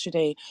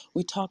 Yesterday,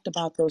 we talked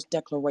about those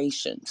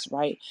declarations,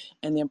 right?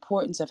 And the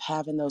importance of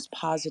having those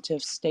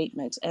positive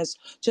statements as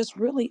just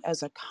really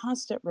as a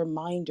constant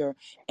reminder.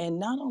 And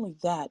not only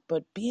that,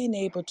 but being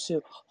able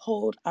to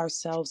hold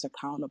ourselves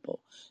accountable.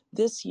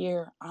 This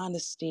year,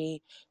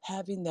 honesty,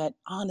 having that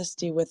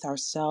honesty with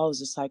ourselves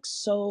is like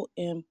so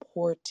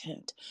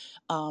important.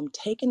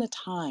 Taking the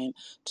time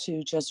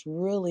to just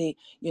really,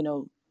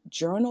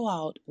 journal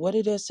out what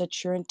it is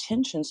that your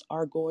intentions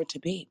are going to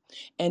be.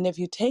 And if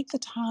you take the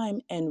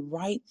time and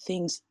write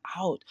things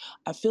out,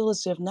 I feel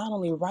as if not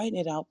only writing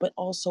it out, but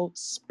also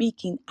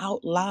speaking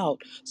out loud,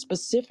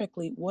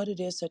 specifically what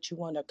it is that you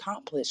want to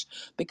accomplish,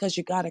 because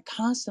you got to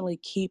constantly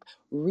keep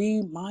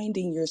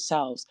reminding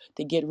yourselves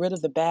to get rid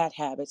of the bad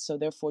habits, so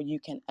therefore you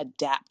can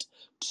adapt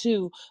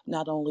to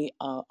not only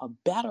a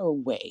better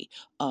way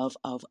of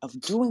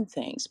doing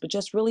things, but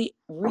just really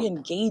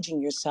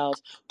re-engaging yourself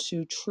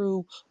to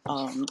true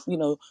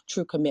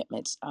true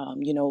commitments.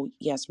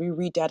 Yes, we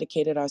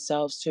rededicated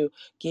ourselves to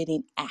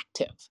getting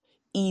active,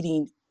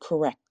 eating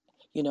correct,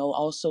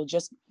 also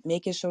just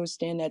making sure we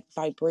stay in that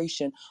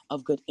vibration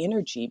of good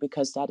energy,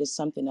 because that is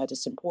something that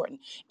is important,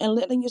 and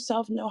letting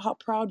yourself know how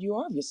proud you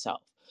are of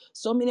yourself.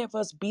 So many of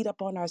us beat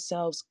up on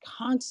ourselves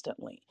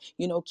constantly.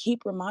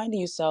 Keep reminding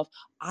yourself,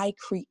 I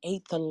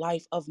create the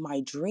life of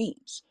my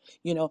dreams.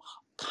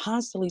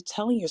 Constantly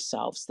telling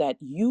yourselves that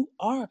you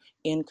are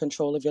in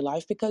control of your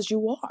life, because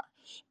you are.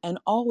 And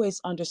always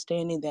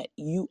understanding that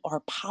you are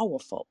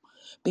powerful.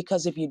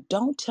 Because if you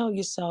don't tell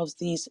yourselves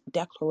these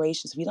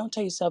declarations, if you don't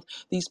tell yourself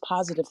these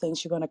positive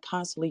things, you're going to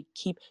constantly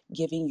keep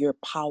giving your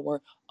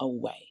power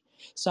away.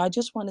 So I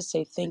just want to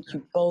say thank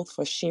you both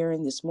for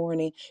sharing this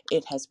morning.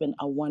 It has been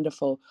a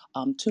wonderful,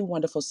 two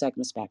wonderful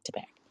segments back to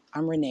back.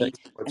 I'm Renee, Thanks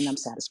so and I'm much.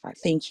 satisfied.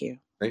 Thank you.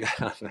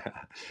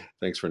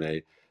 Thanks,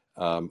 Renee.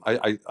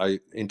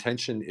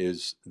 Intention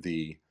is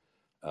the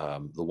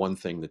one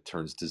thing that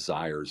turns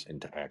desires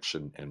into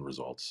action and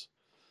results.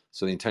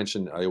 So the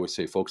intention, I always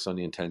say, focus on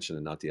the intention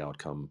and not the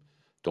outcome.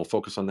 Don't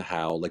focus on the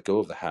how. Let go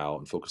of the how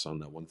and focus on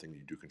that one thing that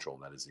you do control,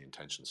 and that is the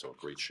intention. So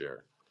great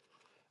share.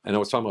 And I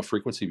was talking about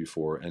frequency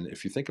before, and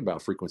if you think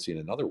about frequency in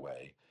another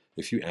way,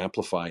 if you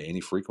amplify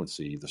any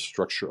frequency, the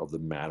structure of the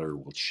matter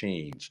will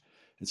change.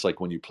 It's like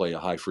when you play a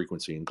high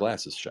frequency and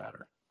glasses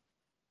shatter,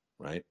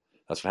 right?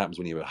 That's what happens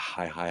when you have a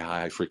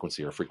high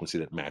frequency, or a frequency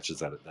that matches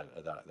that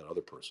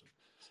other person,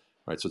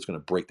 right? So it's going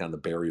to break down the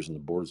barriers and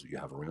the borders that you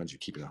have around you,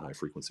 keeping a high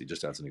frequency,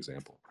 just as an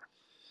example.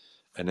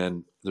 And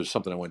then there's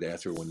something I wanted to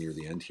ask everyone near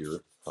the end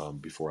here,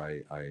 before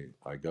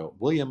I go.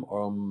 William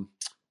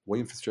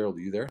Fitzgerald,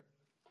 are you there?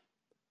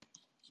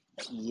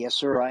 Yes,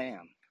 sir, I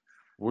am.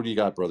 What do you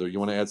got, brother? You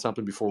want to add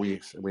something before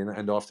we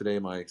end off today,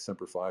 my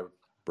Semper Fi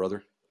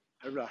brother?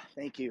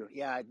 Thank you.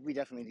 Yeah, we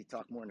definitely need to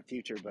talk more in the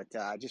future, but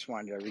I just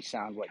wanted to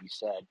resound what you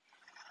said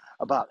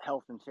about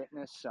health and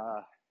fitness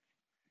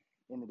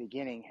in the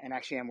beginning. And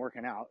actually, I'm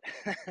working out.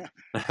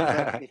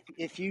 But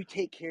if you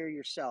take care of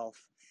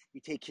yourself,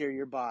 you take care of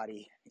your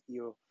body,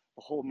 the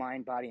whole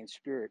mind, body, and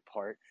spirit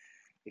part.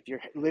 If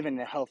you're living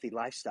a healthy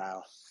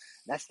lifestyle,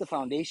 that's the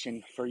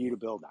foundation for you to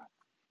build on.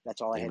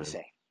 That's all I had to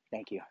say.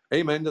 Thank you.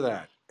 Amen to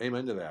that.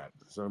 Amen to that.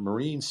 So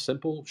Marine,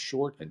 simple,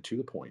 short, and to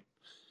the point.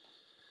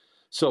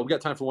 So we got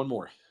time for one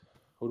more.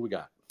 What do we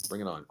got? Bring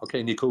it on.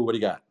 Okay, Niku, what do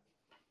you got?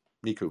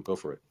 Niku, go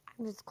for it.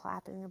 I'm just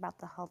clapping about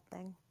the health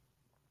thing.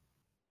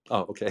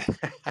 Oh, okay.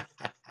 I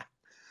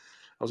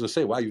was going to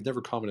say, wow, you've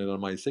never commented on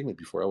my segment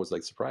before. I was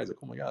like surprised. Like,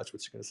 oh my gosh,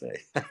 what's she going to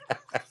say?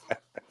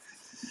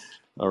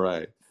 All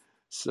right.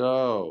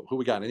 So who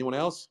we got? Anyone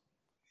else?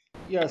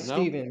 Yeah, No?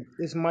 Stephen,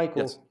 it's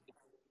Michael. Yes.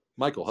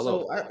 Michael,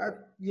 hello.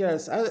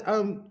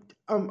 So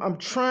I'm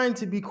trying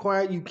to be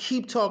quiet. You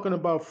keep talking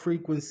about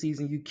frequencies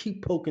and you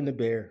keep poking the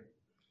bear.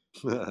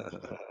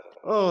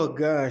 Oh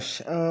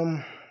gosh.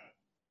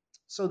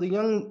 So the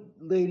young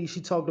lady,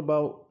 she talked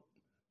about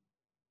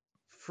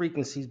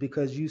frequencies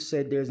because you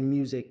said there's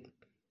music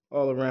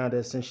all around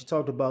us, and she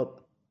talked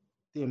about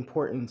the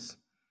importance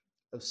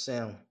of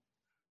sound.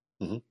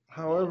 Mm-hmm.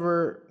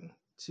 However,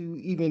 to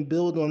even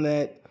build on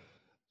that,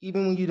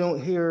 even when you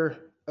don't hear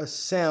a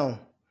sound,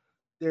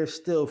 there's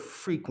still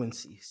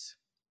frequencies.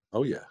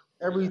 Oh yeah.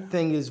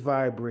 Everything is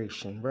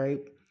vibration, right?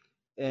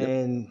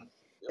 And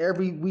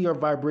we are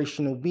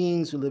vibrational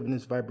beings who live in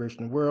this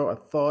vibrational world. Our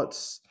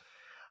thoughts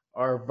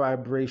are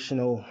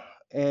vibrational,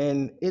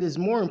 and it is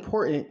more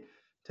important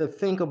to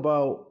think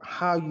about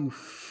how you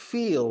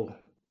feel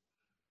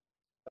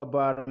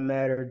about a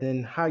matter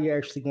than how you're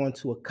actually going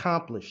to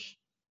accomplish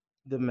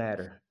the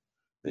matter.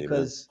 Amen.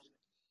 Because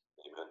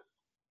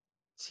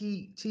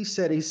T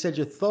said, he said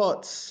your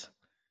thoughts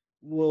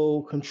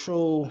will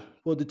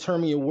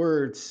determine your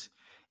words.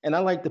 And I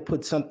like to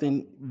put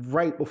something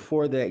right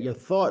before that. Your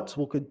thoughts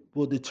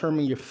will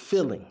determine your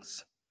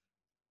feelings.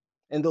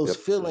 And those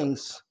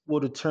feelings will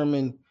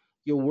determine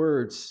your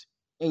words.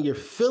 And your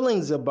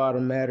feelings about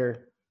a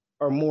matter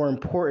are more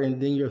important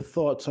than your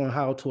thoughts on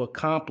how to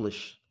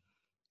accomplish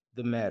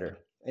the matter.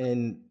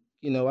 And,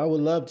 I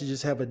would love to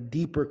just have a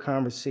deeper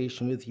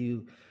conversation with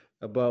you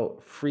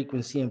about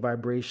frequency and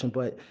vibration,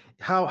 but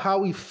how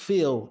we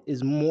feel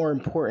is more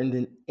important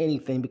than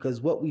anything,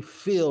 because what we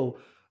feel,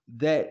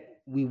 that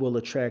we will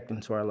attract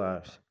into our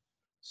lives.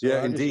 So Yeah,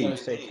 I just indeed. want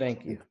to say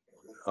thank you.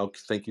 Oh,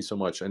 thank you so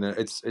much. And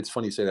it's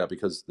funny you say that,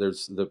 because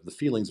there's the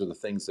feelings are the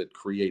things that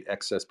create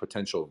excess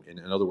potential.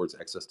 In other words,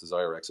 excess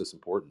desire, excess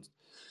importance.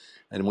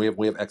 And when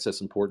we have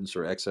excess importance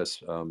or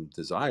excess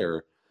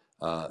desire,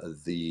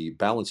 the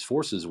balanced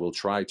forces will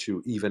try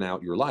to even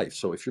out your life.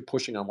 So if you're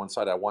pushing on one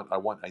side, I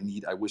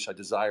need, I wish, I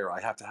desire,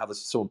 I have to have this,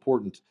 it's so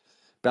important.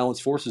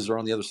 Balanced forces are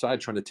on the other side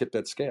trying to tip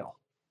that scale.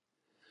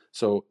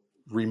 So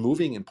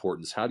removing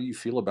importance, how do you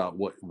feel about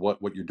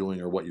what you're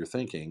doing or what you're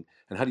thinking?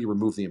 And how do you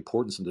remove the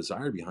importance and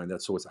desire behind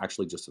that, so it's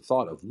actually just a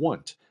thought of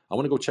want? I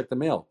want to go check the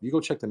mail. You go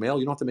check the mail.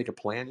 You don't have to make a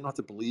plan. You don't have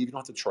to believe. You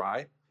don't have to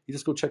try. You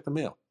just go check the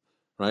mail,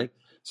 right?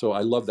 So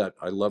I love that.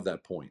 I love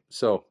that point.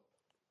 So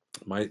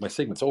my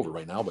segment's over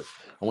right now, but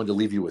I wanted to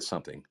leave you with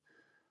something.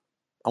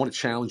 I want to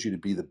challenge you to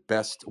be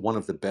one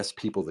of the best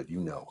people that you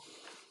know.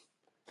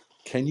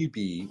 Can you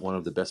be one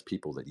of the best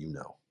people that you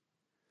know?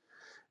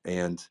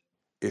 And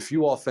if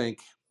you all think,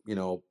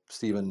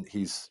 Stephen,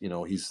 he's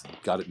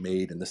got it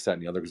made and this, that,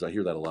 and the other, because I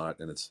hear that a lot,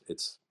 and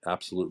it's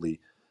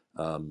absolutely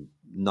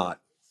not.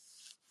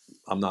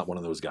 I'm not one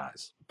of those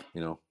guys.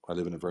 I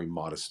live in a very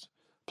modest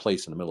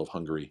place in the middle of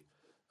Hungary,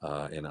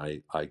 and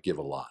I give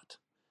a lot.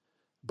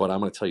 But I'm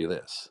going to tell you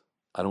this: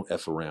 I don't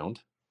F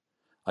around.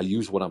 I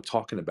use what I'm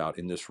talking about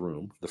in this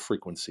room, the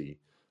frequency,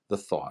 the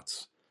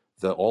thoughts,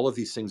 all of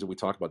these things that we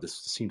talk about. This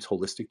seems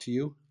holistic to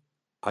you.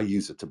 I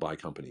use it to buy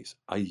companies.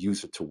 I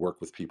use it to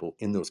work with people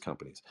in those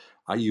companies.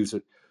 I use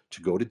it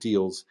to go to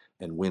deals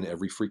and win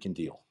every freaking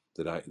deal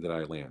that I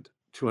land.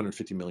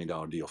 $250 million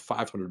deal,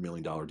 $500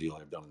 million deal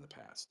I've done in the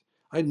past.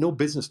 I had no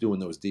business doing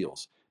those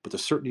deals, but the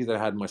certainty that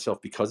I had in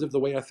myself, because of the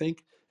way I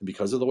think and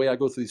because of the way I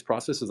go through these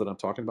processes that I'm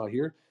talking about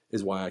here,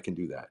 is why I can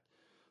do that.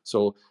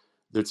 So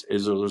there's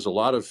a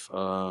lot of,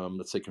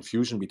 let's say,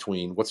 confusion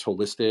between what's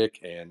holistic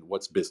and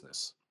what's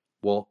business.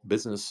 Well,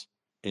 business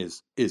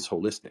is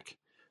holistic.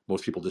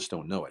 Most people just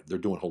don't know it. They're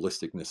doing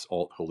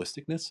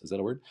holisticness, is that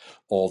a word?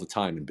 All the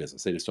time in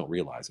business. They just don't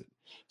realize it.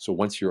 So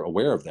once you're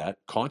aware of that,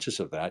 conscious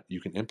of that, you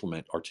can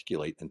implement,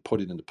 articulate, and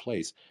put it into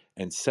place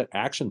and set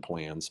action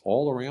plans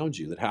all around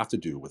you that have to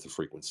do with the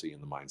frequency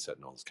and the mindset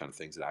and all those kind of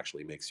things that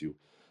actually makes you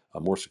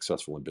more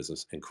successful in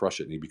business and crush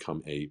it, and you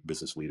become a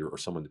business leader or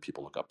someone that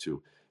people look up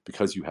to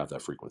because you have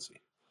that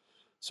frequency.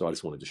 So I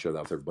just wanted to share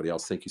that with everybody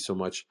else. Thank you so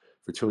much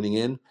for tuning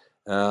in.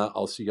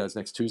 I'll see you guys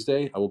next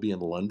Tuesday. I will be in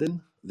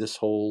London this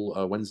whole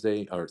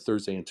Wednesday or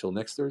Thursday until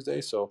next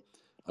Thursday. So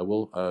I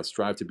will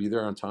strive to be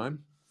there on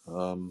time.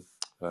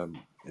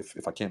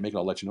 If I can't make it,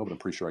 I'll let you know, but I'm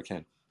pretty sure I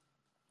can.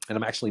 And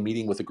I'm actually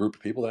meeting with a group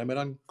of people that I met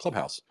on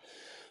Clubhouse.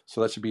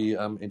 So that should be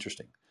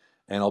interesting.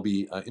 And I'll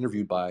be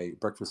interviewed by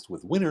Breakfast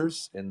with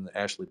Winners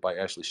by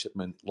Ashley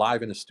Shipman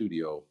live in a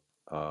studio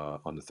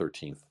on the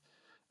 13th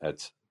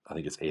at, I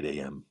think it's 8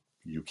 a.m.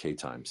 UK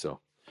time. So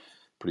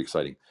pretty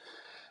exciting.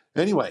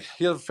 Anyway,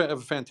 you have a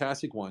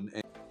fantastic one.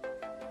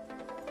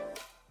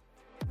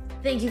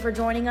 Thank you for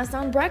joining us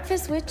on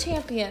Breakfast with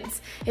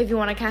Champions. If you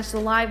want to catch the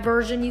live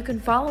version, you can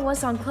follow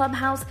us on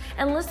Clubhouse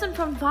and listen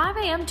from 5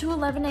 a.m. to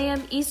 11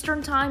 a.m.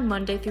 Eastern Time,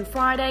 Monday through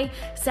Friday,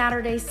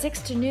 Saturdays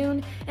 6 to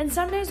noon, and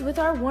Sundays with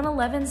our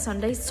 1:11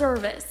 Sunday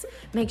service.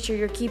 Make sure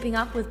you're keeping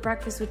up with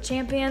Breakfast with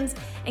Champions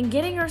and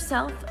getting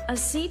yourself a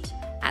seat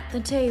at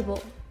the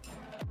table.